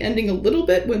foreshadow the ending a little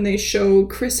bit when they show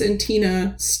Chris and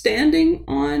Tina standing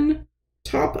on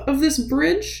top of this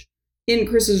bridge. In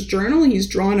Chris's journal, he's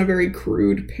drawn a very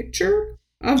crude picture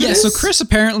of this. So Chris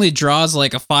apparently draws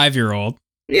like a 5-year-old.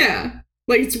 Yeah,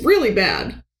 like it's really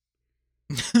bad.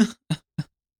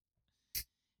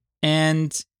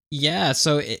 And yeah,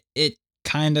 so it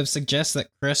kind of suggests that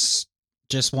Chris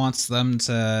just wants them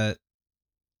to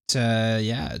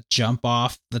jump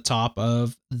off the top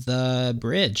of the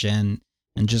bridge and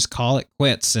just call it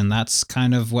quits, and that's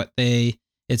kind of what it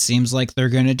seems like they're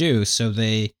going to do. So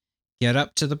they get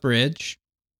up to the bridge.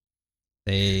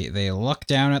 They look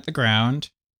down at the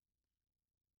ground.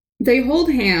 They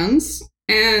hold hands,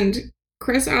 and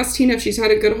Chris asks Tina if she's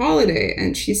had a good holiday,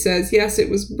 and she says, yes, it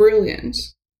was brilliant.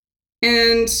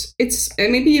 And it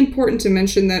may be important to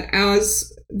mention that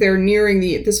as they're nearing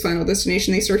this final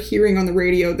destination, they start hearing on the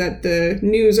radio that the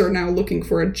news are now looking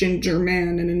for a ginger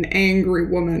man and an angry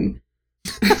woman.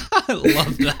 I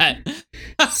love that.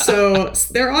 So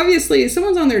they're obviously,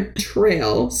 someone's on their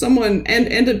trail, someone,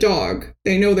 and a dog.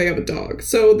 They know they have a dog.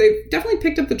 So they've definitely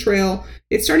picked up the trail.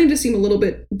 It's starting to seem a little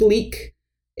bit bleak.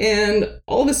 And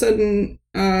all of a sudden,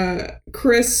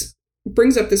 Chris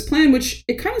brings up this plan, which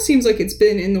it kind of seems like it's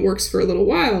been in the works for a little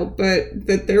while, but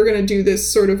that they're going to do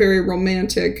this sort of very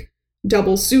romantic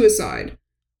double suicide.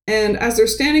 And as they're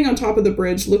standing on top of the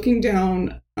bridge, looking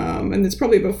down, and it's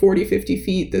probably about 40, 50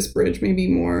 feet, this bridge, maybe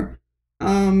more,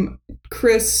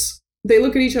 Chris, they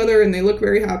look at each other and they look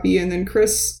very happy. And then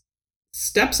Chris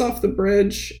steps off the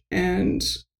bridge and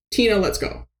Tina lets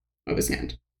go of his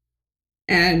hand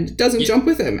and doesn't jump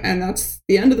with him. And that's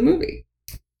the end of the movie.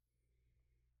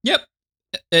 Yep.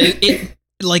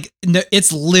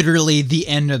 It's literally the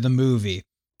end of the movie.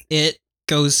 It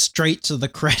goes straight to the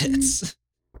credits.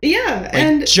 Yeah, like,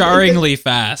 and jarringly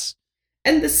fast.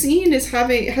 And the scene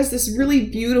has this really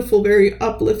beautiful, very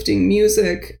uplifting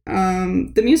music.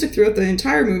 The music throughout the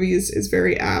entire movie is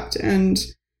very apt, and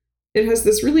it has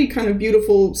this really kind of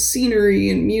beautiful scenery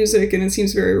and music, and it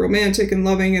seems very romantic and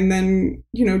loving. And then,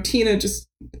 Tina just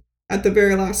at the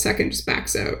very last second just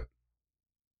backs out.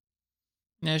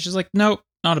 Yeah, she's like, nope,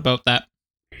 not about that.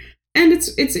 And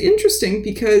it's interesting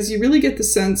because you really get the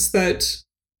sense that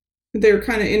they're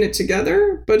kind of in it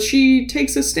together, but she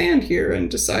takes a stand here and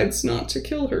decides not to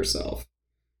kill herself.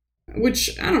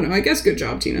 Which, I don't know, I guess good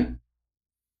job, Tina.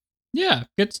 Yeah,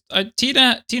 good.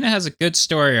 Tina has a good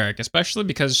story arc, especially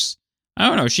because, I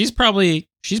don't know, she's probably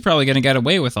going to get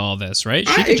away with all this, right?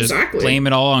 She could just blame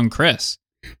it all on Chris.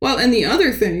 Well, and the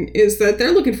other thing is that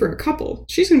they're looking for a couple.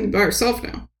 She's going to be by herself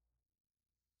now.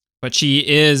 But she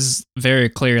is very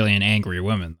clearly an angry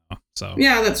woman, though. So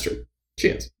yeah, that's true. She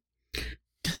is.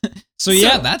 So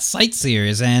yeah, that's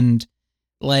Sightseers, and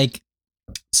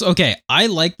okay, I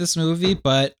like this movie,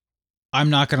 but I'm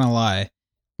not gonna lie.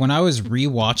 When I was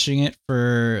rewatching it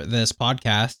for this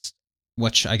podcast,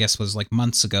 which I guess was like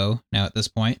months ago now at this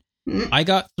point, I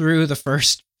got through the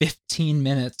first 15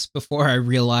 minutes before I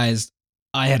realized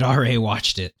I had already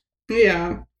watched it.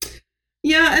 Yeah.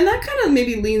 Yeah, and that kind of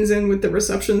maybe leans in with the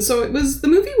reception. So the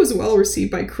movie was well received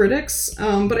by critics,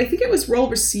 but I think it was well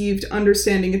received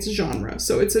understanding its genre.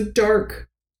 So it's a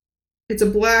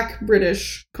Black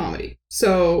British comedy.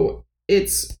 So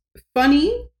it's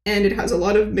funny, and it has a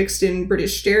lot of mixed in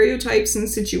British stereotypes and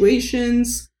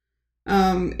situations.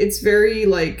 It's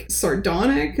very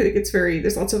sardonic.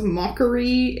 There's lots of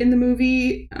mockery in the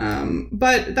movie.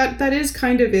 But that is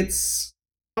kind of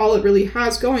all it really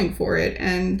has going for it.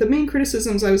 And the main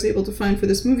criticisms I was able to find for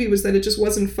this movie was that it just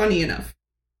wasn't funny enough.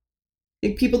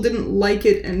 People didn't like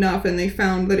it enough, and they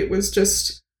found that it was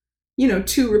just,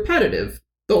 too repetitive.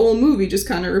 The whole movie just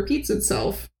kind of repeats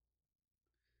itself.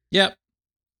 Yep,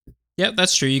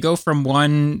 that's true. You go from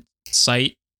one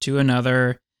site to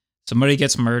another. Somebody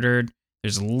gets murdered.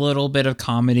 There's a little bit of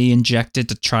comedy injected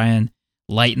to try and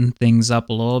lighten things up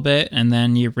a little bit, and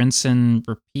then you rinse and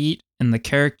repeat. And the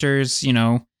characters,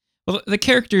 the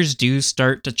characters do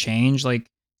start to change. Like,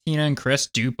 Tina and Chris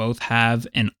do both have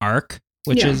an arc,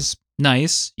 which is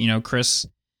nice. Chris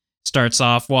starts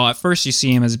off, well, at first you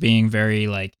see him as being very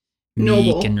meek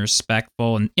noble and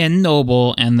respectful and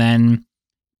noble, and then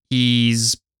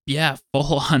he's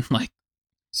full on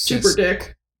super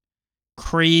dick,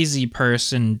 crazy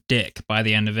person dick by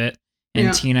the end of it.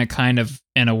 And Tina kind of,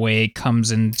 in a way,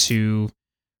 comes into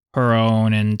her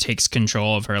own and takes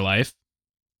control of her life.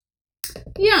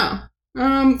 Yeah.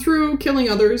 Through killing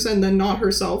others and then not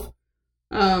herself.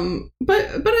 But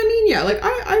I mean, yeah, like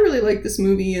I really like this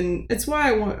movie, and it's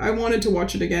why I wanted to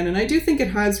watch it again, and I do think it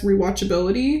has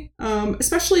rewatchability,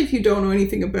 especially if you don't know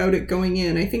anything about it going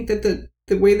in. I think that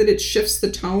the way that it shifts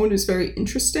the tone is very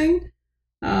interesting,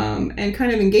 and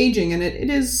kind of engaging, and it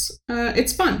is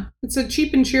it's fun. It's a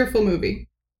cheap and cheerful movie.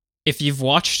 If you've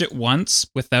watched it once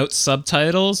without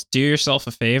subtitles, do yourself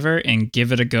a favor and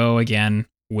give it a go again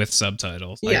with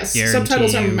subtitles. Yes,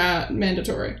 subtitles are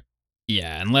mandatory.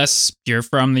 Yeah, unless you're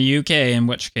from the UK, in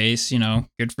which case,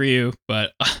 good for you.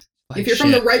 But if you're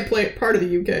from the right part of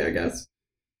the UK, I guess.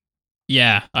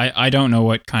 Yeah, I don't know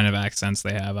what kind of accents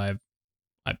they have.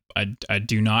 I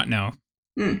do not know.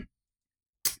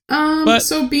 But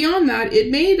so beyond that,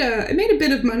 it made a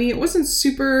bit of money. It wasn't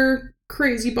super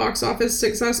crazy box office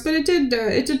success, but it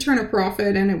did turn a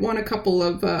profit, and it won a couple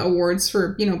of awards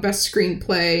for best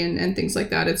screenplay and things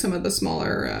like that at some of the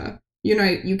smaller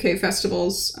UK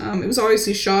festivals. It was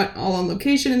obviously shot all on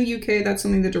location in the UK. That's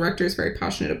something the director is very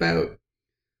passionate about.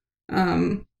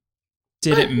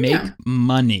 Did it make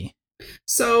money?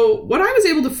 So what I was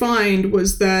able to find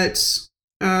was that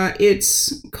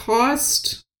it's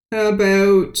cost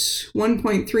about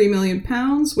 £1.3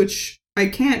 million, which I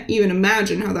can't even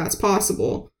imagine how that's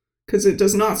possible, because it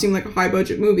does not seem like a high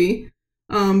budget movie.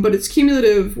 But its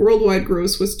cumulative worldwide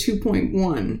gross was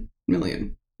 2.1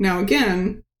 million. Now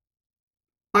again,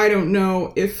 I don't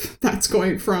know if that's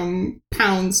going from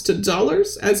pounds to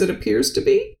dollars, as it appears to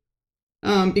be,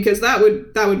 because that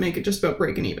would make it just about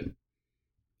breaking even.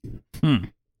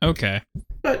 Okay.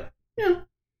 But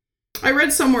I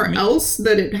read somewhere else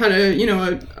that it had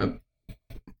a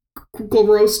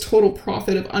gross total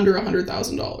profit of under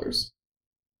 $100,000.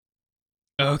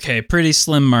 Okay, pretty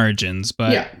slim margins,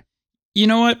 but yeah. You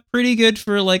know what? Pretty good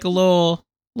for like a little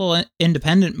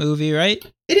independent movie, right?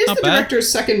 It is not the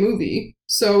director's second movie,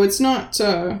 so it's not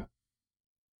or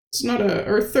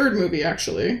third movie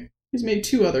actually. He's made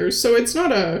two others, so it's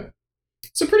a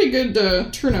pretty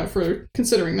good turnout for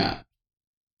considering that.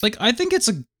 Like, I think it's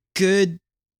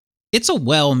a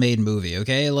well-made movie,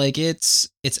 okay? Like, it's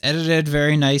edited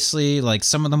very nicely. Like,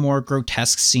 some of the more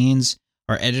grotesque scenes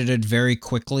are edited very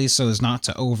quickly so as not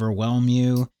to overwhelm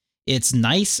you. It's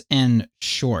nice and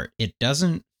short. It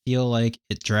doesn't feel like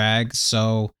it drags,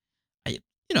 so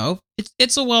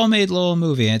it's a well-made little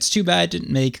movie. And it's too bad it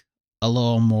didn't make a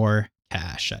little more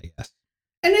cash, I guess.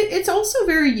 And it's also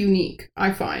very unique,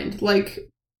 I find. Like,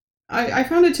 I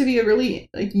found it to be a really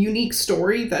unique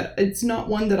story that it's not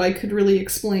one that I could really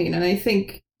explain. And I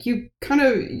think you're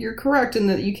correct in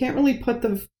that you can't really put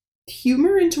the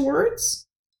humor into words.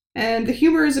 And the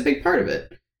humor is a big part of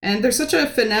it. And there's such a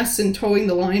finesse in towing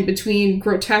the line between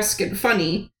grotesque and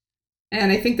funny.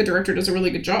 And I think the director does a really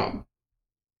good job.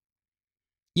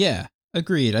 Yeah,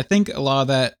 agreed. I think a lot of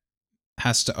that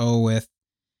has to owe with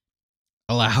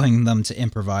allowing them to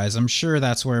improvise. I'm sure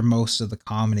that's where most of the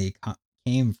comedy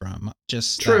came from.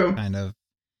 Just True. That kind of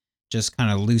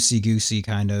loosey-goosey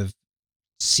kind of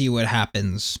see what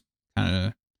happens kind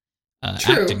of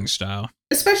acting style.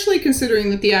 Especially considering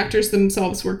that the actors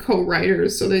themselves were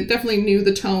co-writers, so they definitely knew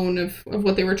the tone of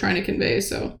what they were trying to convey.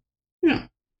 So, yeah.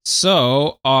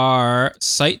 So, our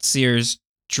sightseer's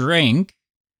drink,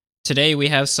 today we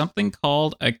have something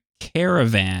called a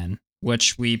caravan,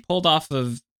 which we pulled off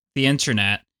of the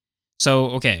internet. So,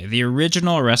 okay, the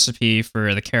original recipe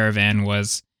for the caravan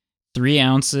was 3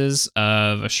 ounces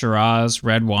of a Shiraz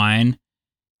red wine,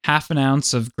 half an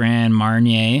ounce of Grand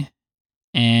Marnier,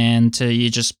 and you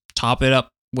just top it up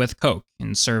with Coke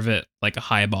and serve it like a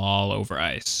highball over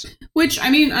ice. Which, I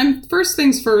mean, first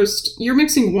things first, you're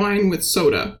mixing wine with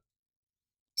soda.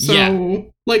 So,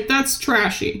 yeah. That's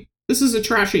trashy. This is a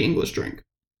trashy English drink,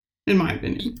 in my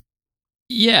opinion.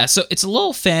 Yeah, so it's a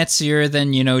little fancier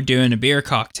than, doing a beer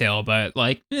cocktail, but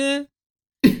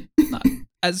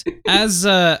as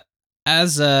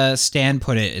Stan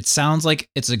put it, it sounds like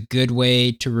it's a good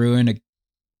way to ruin a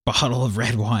bottle of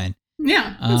red wine.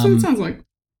 Yeah, that's what it sounds like.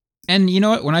 And you know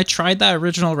what? When I tried that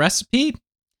original recipe,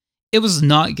 it was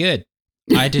not good.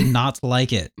 I did not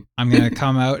like it. I'm going to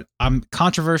come out.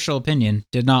 Controversial opinion,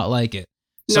 did not like it.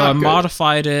 So I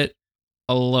modified it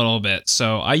a little bit.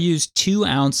 So I used 2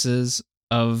 ounces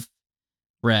of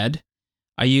red.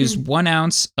 I used 1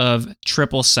 ounce of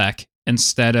triple sec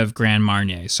instead of Grand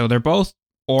Marnier. So they're both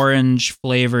orange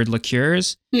flavored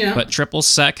liqueurs. Yeah. But triple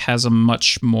sec has a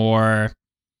much more,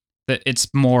 it's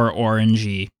more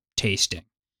orangey tasting.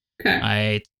 Okay.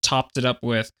 I topped it up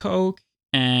with Coke,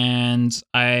 and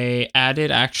I added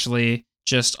actually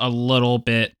just a little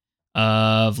bit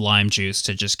of lime juice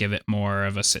to just give it more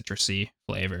of a citrusy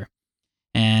flavor.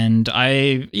 And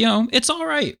it's all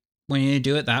right when you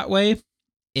do it that way.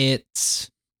 It's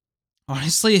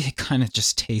Honestly, it kind of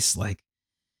just tastes like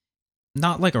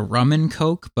not like a rum and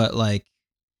coke, but like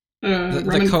Rum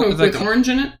and Coke with orange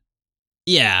in it.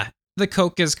 yeah, the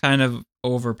Coke is kind of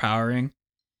overpowering,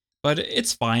 but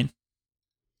it's fine.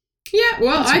 Yeah,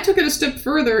 well, I took it a step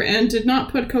further and did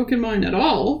not put Coke in mine at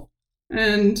all.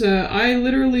 And I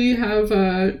literally have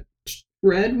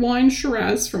red wine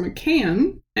Shiraz from a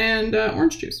can and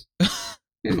orange juice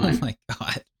in mine. Oh my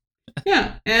god.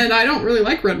 Yeah, and I don't really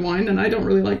like red wine, and I don't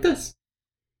really like this.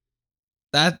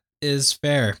 That is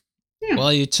fair. Yeah.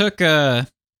 Well, you took a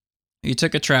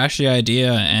trashy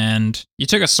idea and you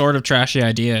took a sort of trashy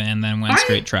idea and then went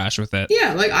straight trash with it.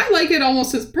 Yeah, like I like it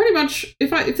almost as pretty much.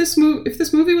 If this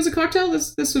movie was a cocktail,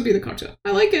 this would be the cocktail.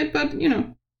 I like it, but you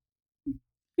know.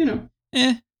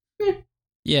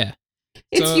 Yeah.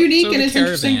 It's unique and it's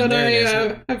interesting, but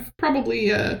I've probably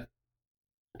had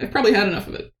enough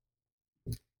of it.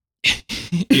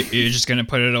 You're just gonna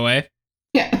put it away?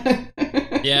 Yeah.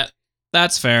 Yeah,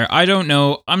 that's fair. I don't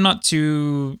know. I'm not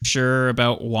too sure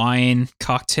about wine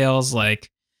cocktails. Like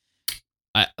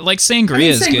sangria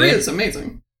is good. Sangria is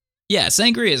amazing. Yeah,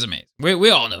 sangria is amazing. We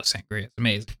all know sangria is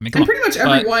amazing. I mean, and pretty much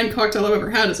every wine cocktail I've ever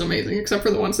had is amazing, except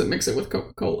for the ones that mix it with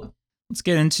Coca-Cola. Let's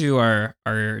get into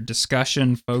our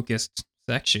discussion-focused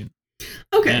section.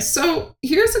 Okay, so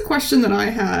here's a question that I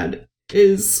had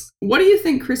is, what do you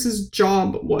think Chris's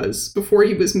job was before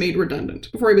he was made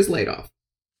redundant, before he was laid off?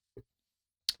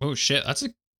 Oh, shit. That's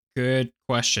a good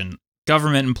question.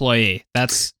 Government employee.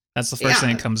 That's the first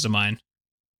thing that comes to mind.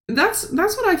 That's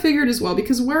what I figured as well,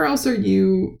 because where else are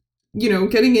you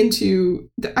getting into...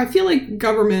 I feel like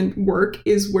government work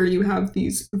is where you have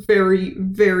these very,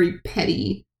 very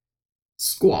petty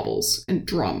squabbles and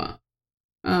drama.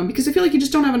 Because I feel like you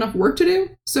just don't have enough work to do,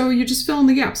 so you just fill in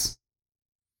the gaps.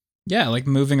 Yeah, like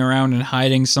moving around and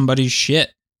hiding somebody's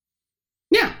shit.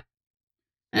 Yeah.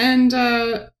 And,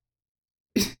 I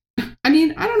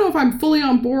mean, I don't know if I'm fully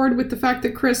on board with the fact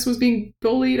that Chris was being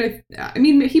bullied. I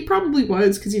mean, he probably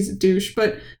was because he's a douche,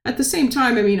 but at the same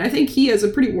time, I mean, I think he has a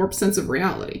pretty warped sense of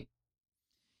reality.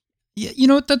 Yeah, you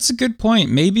know what? That's a good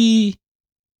point. Maybe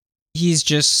he's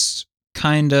just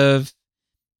kind of...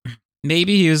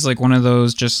 Maybe he was like one of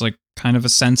those just like kind of a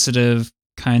sensitive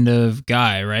kind of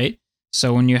guy, right?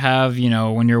 So when you have,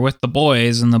 when you're with the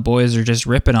boys and the boys are just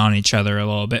ripping on each other a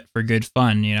little bit for good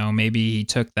fun, maybe he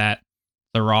took that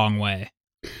the wrong way.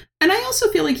 And I also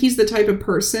feel like he's the type of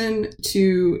person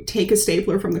to take a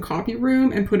stapler from the copy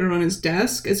room and put it on his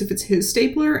desk as if it's his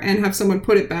stapler and have someone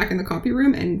put it back in the copy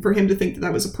room and for him to think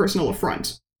that was a personal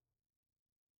affront.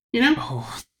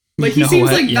 Oh, like he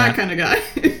seems like that kind of guy.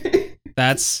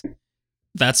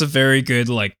 That's a very good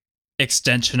like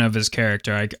extension of his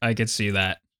character. I could see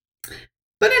that.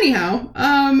 But anyhow,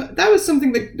 that was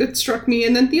something that struck me.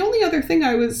 And then the only other thing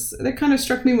that kind of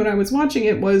struck me when I was watching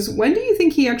it was, when do you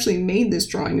think he actually made this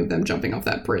drawing of them jumping off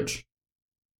that bridge?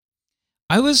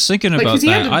 I was thinking about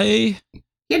that. He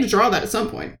had to draw that at some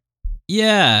point.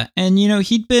 Yeah, and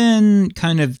he'd been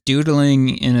kind of doodling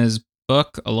in his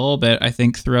book a little bit, I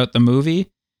think, throughout the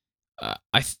movie.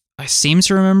 I seem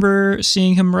to remember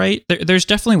seeing him write. There's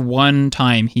definitely one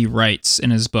time he writes in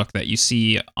his book that you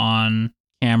see on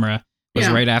camera. It was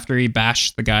right after he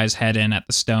bashed the guy's head in at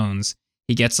the Stones.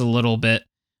 He gets a little bit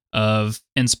of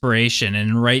inspiration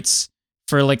and writes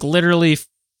for like literally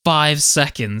 5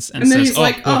 seconds. And then says, he's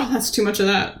like, that's too much of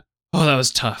that. Oh, that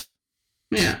was tough.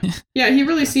 Yeah. Yeah, he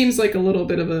really seems like a little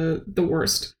bit of the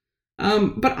worst.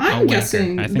 But I'm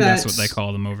guessing I think that's what they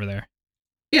call them over there.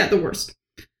 Yeah, the worst.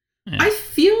 Yeah. I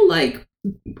feel like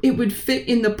it would fit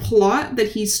in the plot that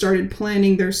he started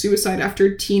planning their suicide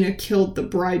after Tina killed the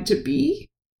bride-to-be.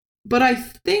 But I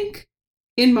think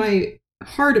in my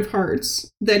heart of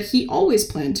hearts that he always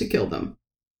planned to kill them.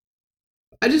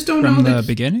 I just don't know. From the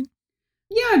beginning?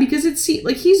 Yeah, because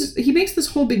he makes this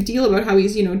whole big deal about how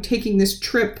he's, taking this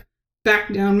trip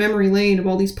back down memory lane of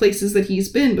all these places that he's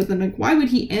been, but then like, why would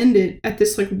he end it at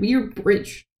this like weird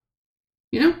bridge?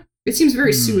 It seems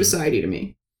very suicide-y to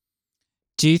me.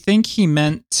 Do you think he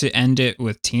meant to end it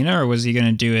with Tina, or was he going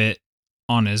to do it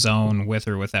on his own, with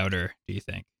or without her, do you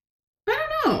think? I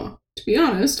don't know, to be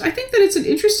honest. I think that it's an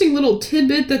interesting little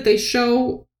tidbit that they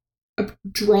show a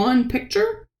drawn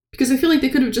picture, because I feel like they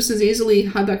could have just as easily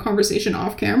had that conversation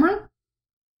off camera.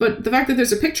 But the fact that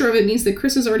there's a picture of it means that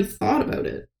Chris has already thought about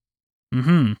it.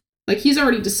 Mm-hmm. Like, he's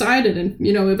already decided and,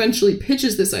 eventually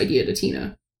pitches this idea to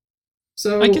Tina.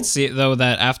 So I could see it, though,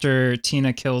 that after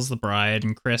Tina kills the bride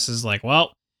and Chris is like,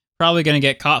 well, probably going to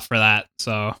get caught for that,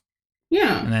 so...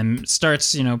 Yeah. And then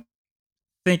starts,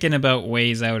 thinking about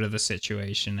ways out of the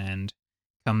situation and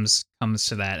comes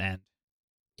to that end.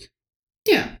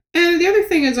 Yeah. And the other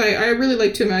thing is I really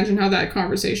like to imagine how that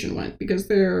conversation went, because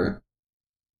they're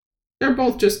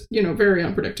both just, very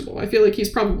unpredictable. I feel like he's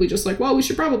probably just like, well, we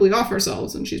should probably off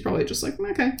ourselves. And she's probably just like,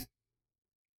 okay.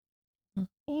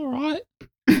 All right.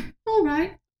 All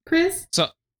right, Chris. So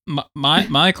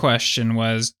my question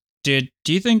was, do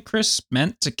you think Chris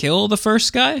meant to kill the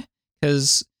first guy?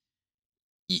 Because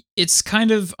it's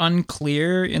kind of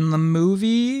unclear in the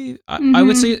movie. I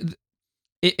would say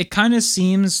it kind of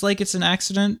seems like it's an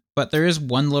accident, but there is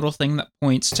one little thing that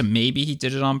points to maybe he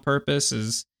did it on purpose.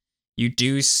 Is you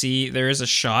do see there is a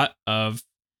shot of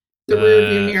the rear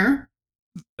view mirror.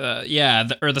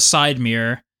 Or the side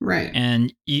mirror. Right.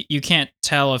 And you can't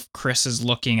tell if Chris is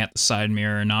looking at the side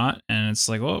mirror or not. And it's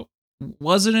like, well,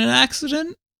 was it an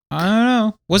accident? I don't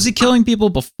know. Was he killing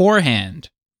people beforehand?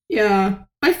 Yeah.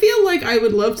 I feel like I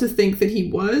would love to think that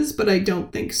he was, but I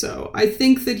don't think so. I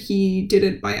think that he did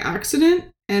it by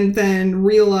accident and then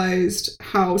realized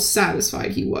how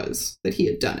satisfied he was that he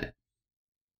had done it.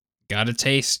 Got a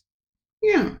taste.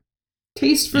 Yeah.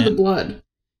 Taste for the blood.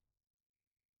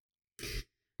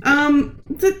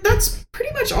 That's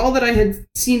pretty much all that I had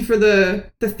seen for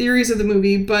the theories of the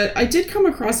movie, but I did come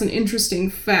across an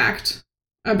interesting fact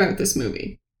about this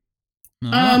movie.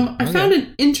 I found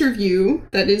an interview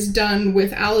that is done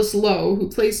with Alice Lowe, who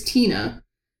plays Tina,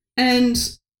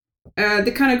 and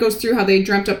that kind of goes through how they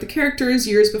dreamt up the characters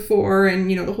years before and,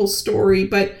 the whole story,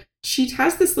 but she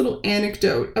has this little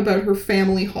anecdote about her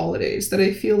family holidays that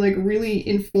I feel like really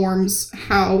informs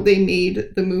how they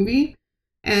made the movie.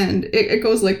 And it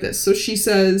goes like this. So she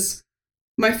says,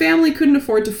 my family couldn't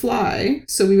afford to fly,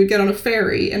 so we would get on a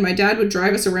ferry, and my dad would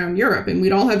drive us around Europe, and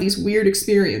we'd all have these weird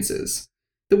experiences.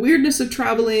 The weirdness of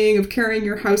traveling, of carrying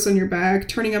your house on your back,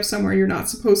 turning up somewhere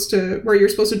where you're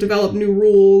supposed to develop new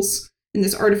rules in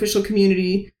this artificial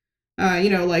community.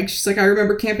 She's like, I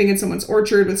remember camping in someone's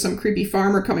orchard with some creepy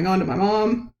farmer coming on to my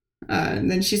mom. And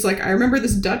then she's like, I remember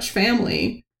this Dutch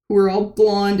family who were all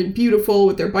blonde and beautiful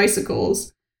with their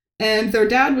bicycles. And their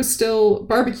dad was still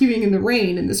barbecuing in the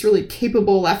rain in this really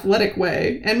capable, athletic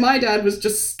way. And my dad was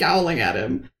just scowling at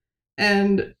him.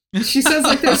 And she says,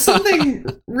 like, there's something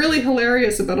really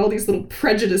hilarious about all these little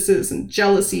prejudices and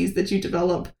jealousies that you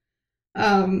develop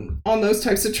on those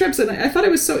types of trips. And I thought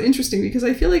it was so interesting because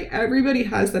I feel like everybody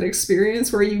has that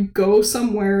experience where you go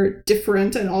somewhere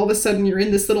different and all of a sudden you're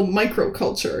in this little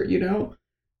microculture,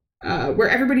 where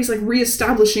everybody's like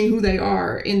reestablishing who they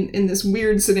are in this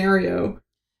weird scenario.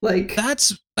 Like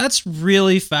that's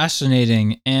really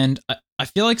fascinating, and I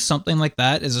feel like something like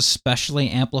that is especially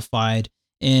amplified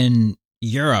in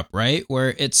Europe, right?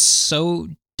 Where it's so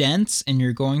dense, and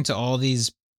you're going to all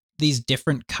these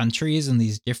different countries and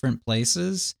these different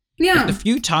places. Yeah, like the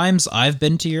few times I've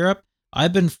been to Europe,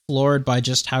 I've been floored by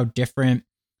just how different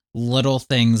little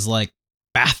things like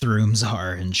bathrooms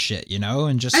are and shit,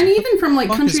 and just and even from like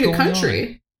country to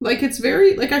country, like it's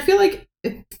very like I feel like.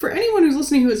 For anyone who's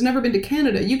listening who has never been to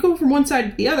Canada, you go from one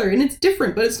side to the other, and it's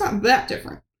different, but it's not that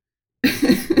different.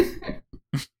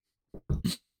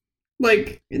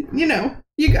 Like,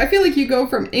 I feel like you go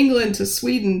from England to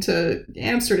Sweden to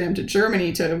Amsterdam to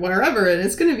Germany to wherever, and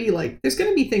it's going to be like, there's going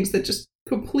to be things that just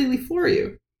completely floor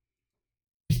you.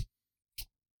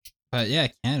 But yeah,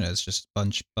 Canada is just a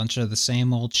bunch of the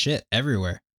same old shit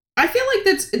everywhere. I feel like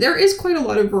there is quite a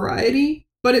lot of variety,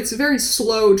 but it's a very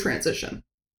slow transition.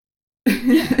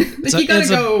 It's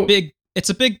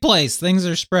a big place. Things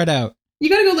are spread out. You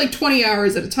gotta go like 20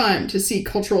 hours at a time to see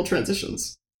cultural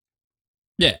transitions.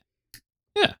 Yeah.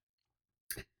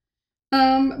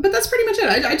 But that's pretty much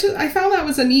it. I found that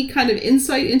was a neat kind of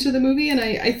insight into the movie, and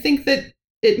I think that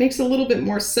it makes a little bit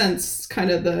more sense,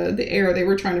 kind of the era they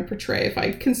were trying to portray. If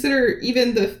I consider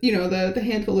even the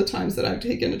handful of times that I've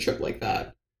taken a trip like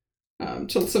that,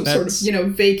 to some sort of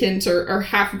vacant or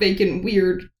half vacant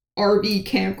weird RV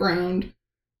campground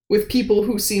with people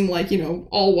who seem like,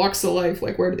 all walks of life.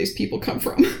 Like, where do these people come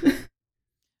from?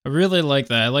 I really like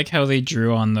that. I like how they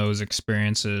drew on those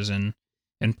experiences and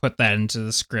put that into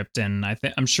the script. And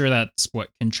I'm sure that's what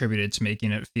contributed to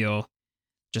making it feel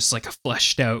just like a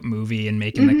fleshed out movie and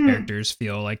making the characters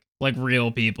feel like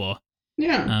real people.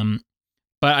 Yeah.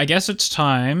 But I guess it's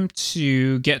time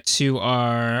to get to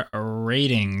our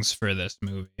ratings for this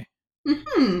movie.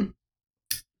 Mm-hmm.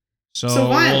 So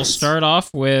we'll start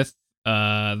off with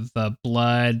the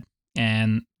blood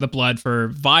for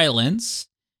violence,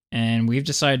 and we've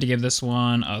decided to give this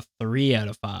one a 3 out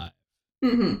of 5.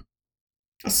 Mm-hmm.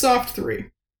 A soft 3.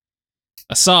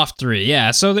 A soft 3,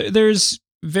 yeah. So there's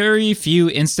very few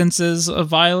instances of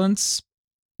violence,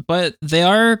 but they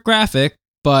are graphic,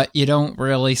 but you don't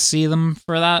really see them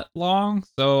for that long.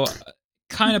 So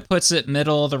kind of puts it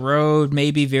middle of the road,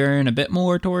 maybe veering a bit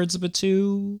more towards a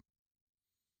 2.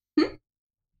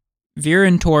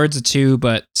 Veering towards a 2,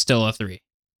 but still a 3.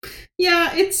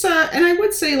 Yeah, it's and I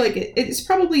would say like it's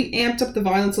probably amped up the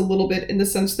violence a little bit in the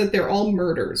sense that they're all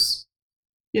murders.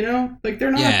 You know, like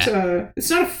they're not. It's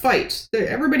not a fight.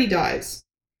 Everybody dies.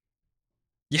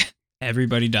 Yeah,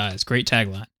 everybody dies. Great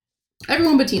tagline.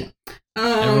 Everyone but Tina.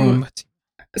 Everyone but Tina.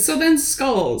 So then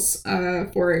skulls.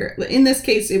 For in this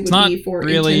case, it would be for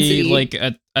really intensity. Like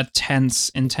a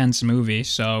intense movie.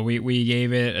 So we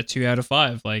gave it a 2 out of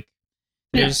 5. Like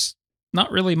there's not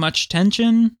really much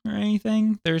tension or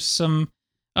anything. There's some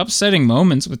upsetting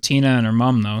moments with Tina and her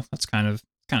mom, though. That's kind of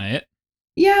it.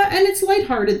 Yeah, and it's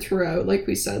lighthearted throughout, like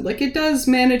we said. Like it does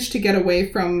manage to get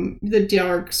away from the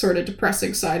dark, sort of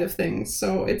depressing side of things.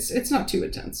 So it's not too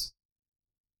intense.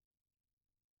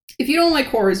 If you don't like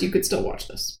horrors, you could still watch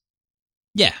this.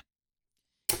 Yeah.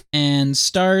 And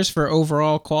stars for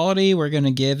overall quality, we're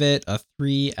gonna give it a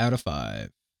 3 out of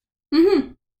 5.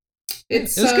 Mm-hmm. It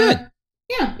was good.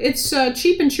 Yeah, it's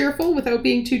cheap and cheerful without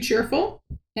being too cheerful,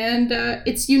 and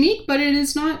it's unique, but it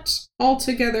is not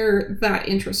altogether that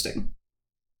interesting.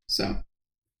 So,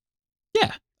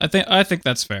 yeah, I think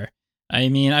that's fair. I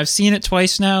mean, I've seen it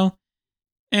twice now,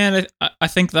 and I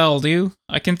think that'll do.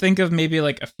 I can think of maybe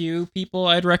like a few people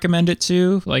I'd recommend it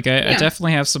to. Like, I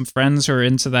definitely have some friends who are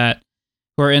into that,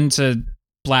 who are into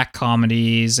black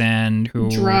comedies and who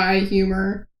dry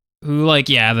humor, who like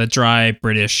the dry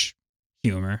British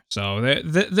humor. So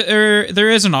there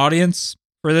is an audience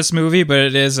for this movie, but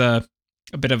it is a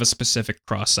bit of a specific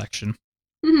cross section.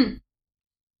 Mm-hmm.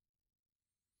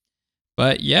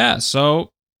 But yeah, so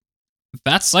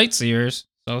that's Sightseers.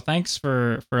 So thanks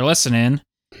for listening.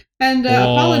 And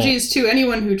apologies to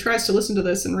anyone who tries to listen to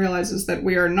this and realizes that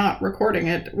we are not recording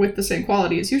it with the same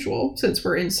quality as usual, since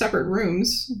we're in separate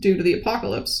rooms due to the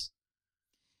apocalypse.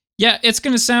 Yeah, it's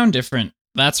going to sound different.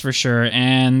 That's for sure.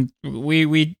 And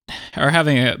we are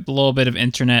having a little bit of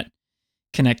internet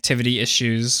connectivity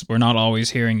issues. We're not always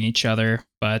hearing each other,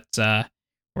 but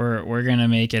we're going to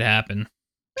make it happen.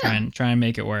 Yeah. Try and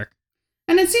make it work.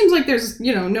 And it seems like there's,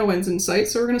 no ends in sight,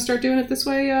 so we're going to start doing it this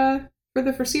way for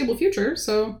the foreseeable future.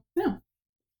 So, yeah.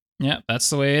 Yeah, that's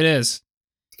the way it is.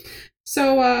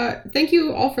 So, thank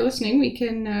you all for listening. You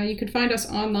can find us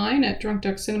online at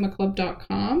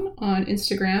drunkduckcinemaclub.com, on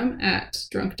Instagram at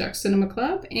Drunk Duck Cinema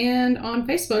Club, and on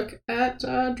Facebook at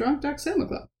Drunk Duck Cinema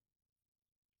Club.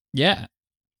 Yeah.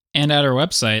 And at our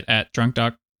website at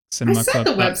drunkduckcinemaclub.com. I said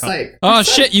the website. Oh,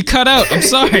 shit, you cut out. I'm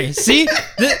sorry. See?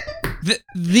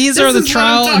 These are the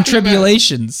trial and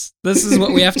tribulations. This is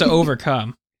what we have to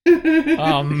overcome.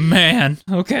 Oh, man.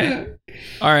 Okay.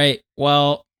 All right.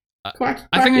 Well, I think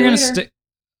I'm going to stick...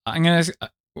 I'm going to...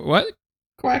 What?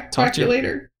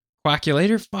 Quackulator.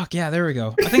 Quackulator? Fuck, yeah, there we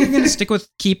go. I think I'm going to stick with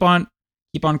keep on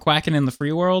quacking in the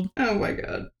free world. Oh, my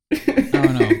God. I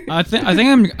don't know. I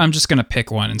think I'm just going to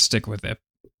pick one and stick with it.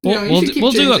 We'll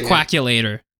do a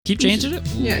quackulator. Keep changing it?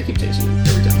 Yeah, keep changing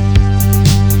it.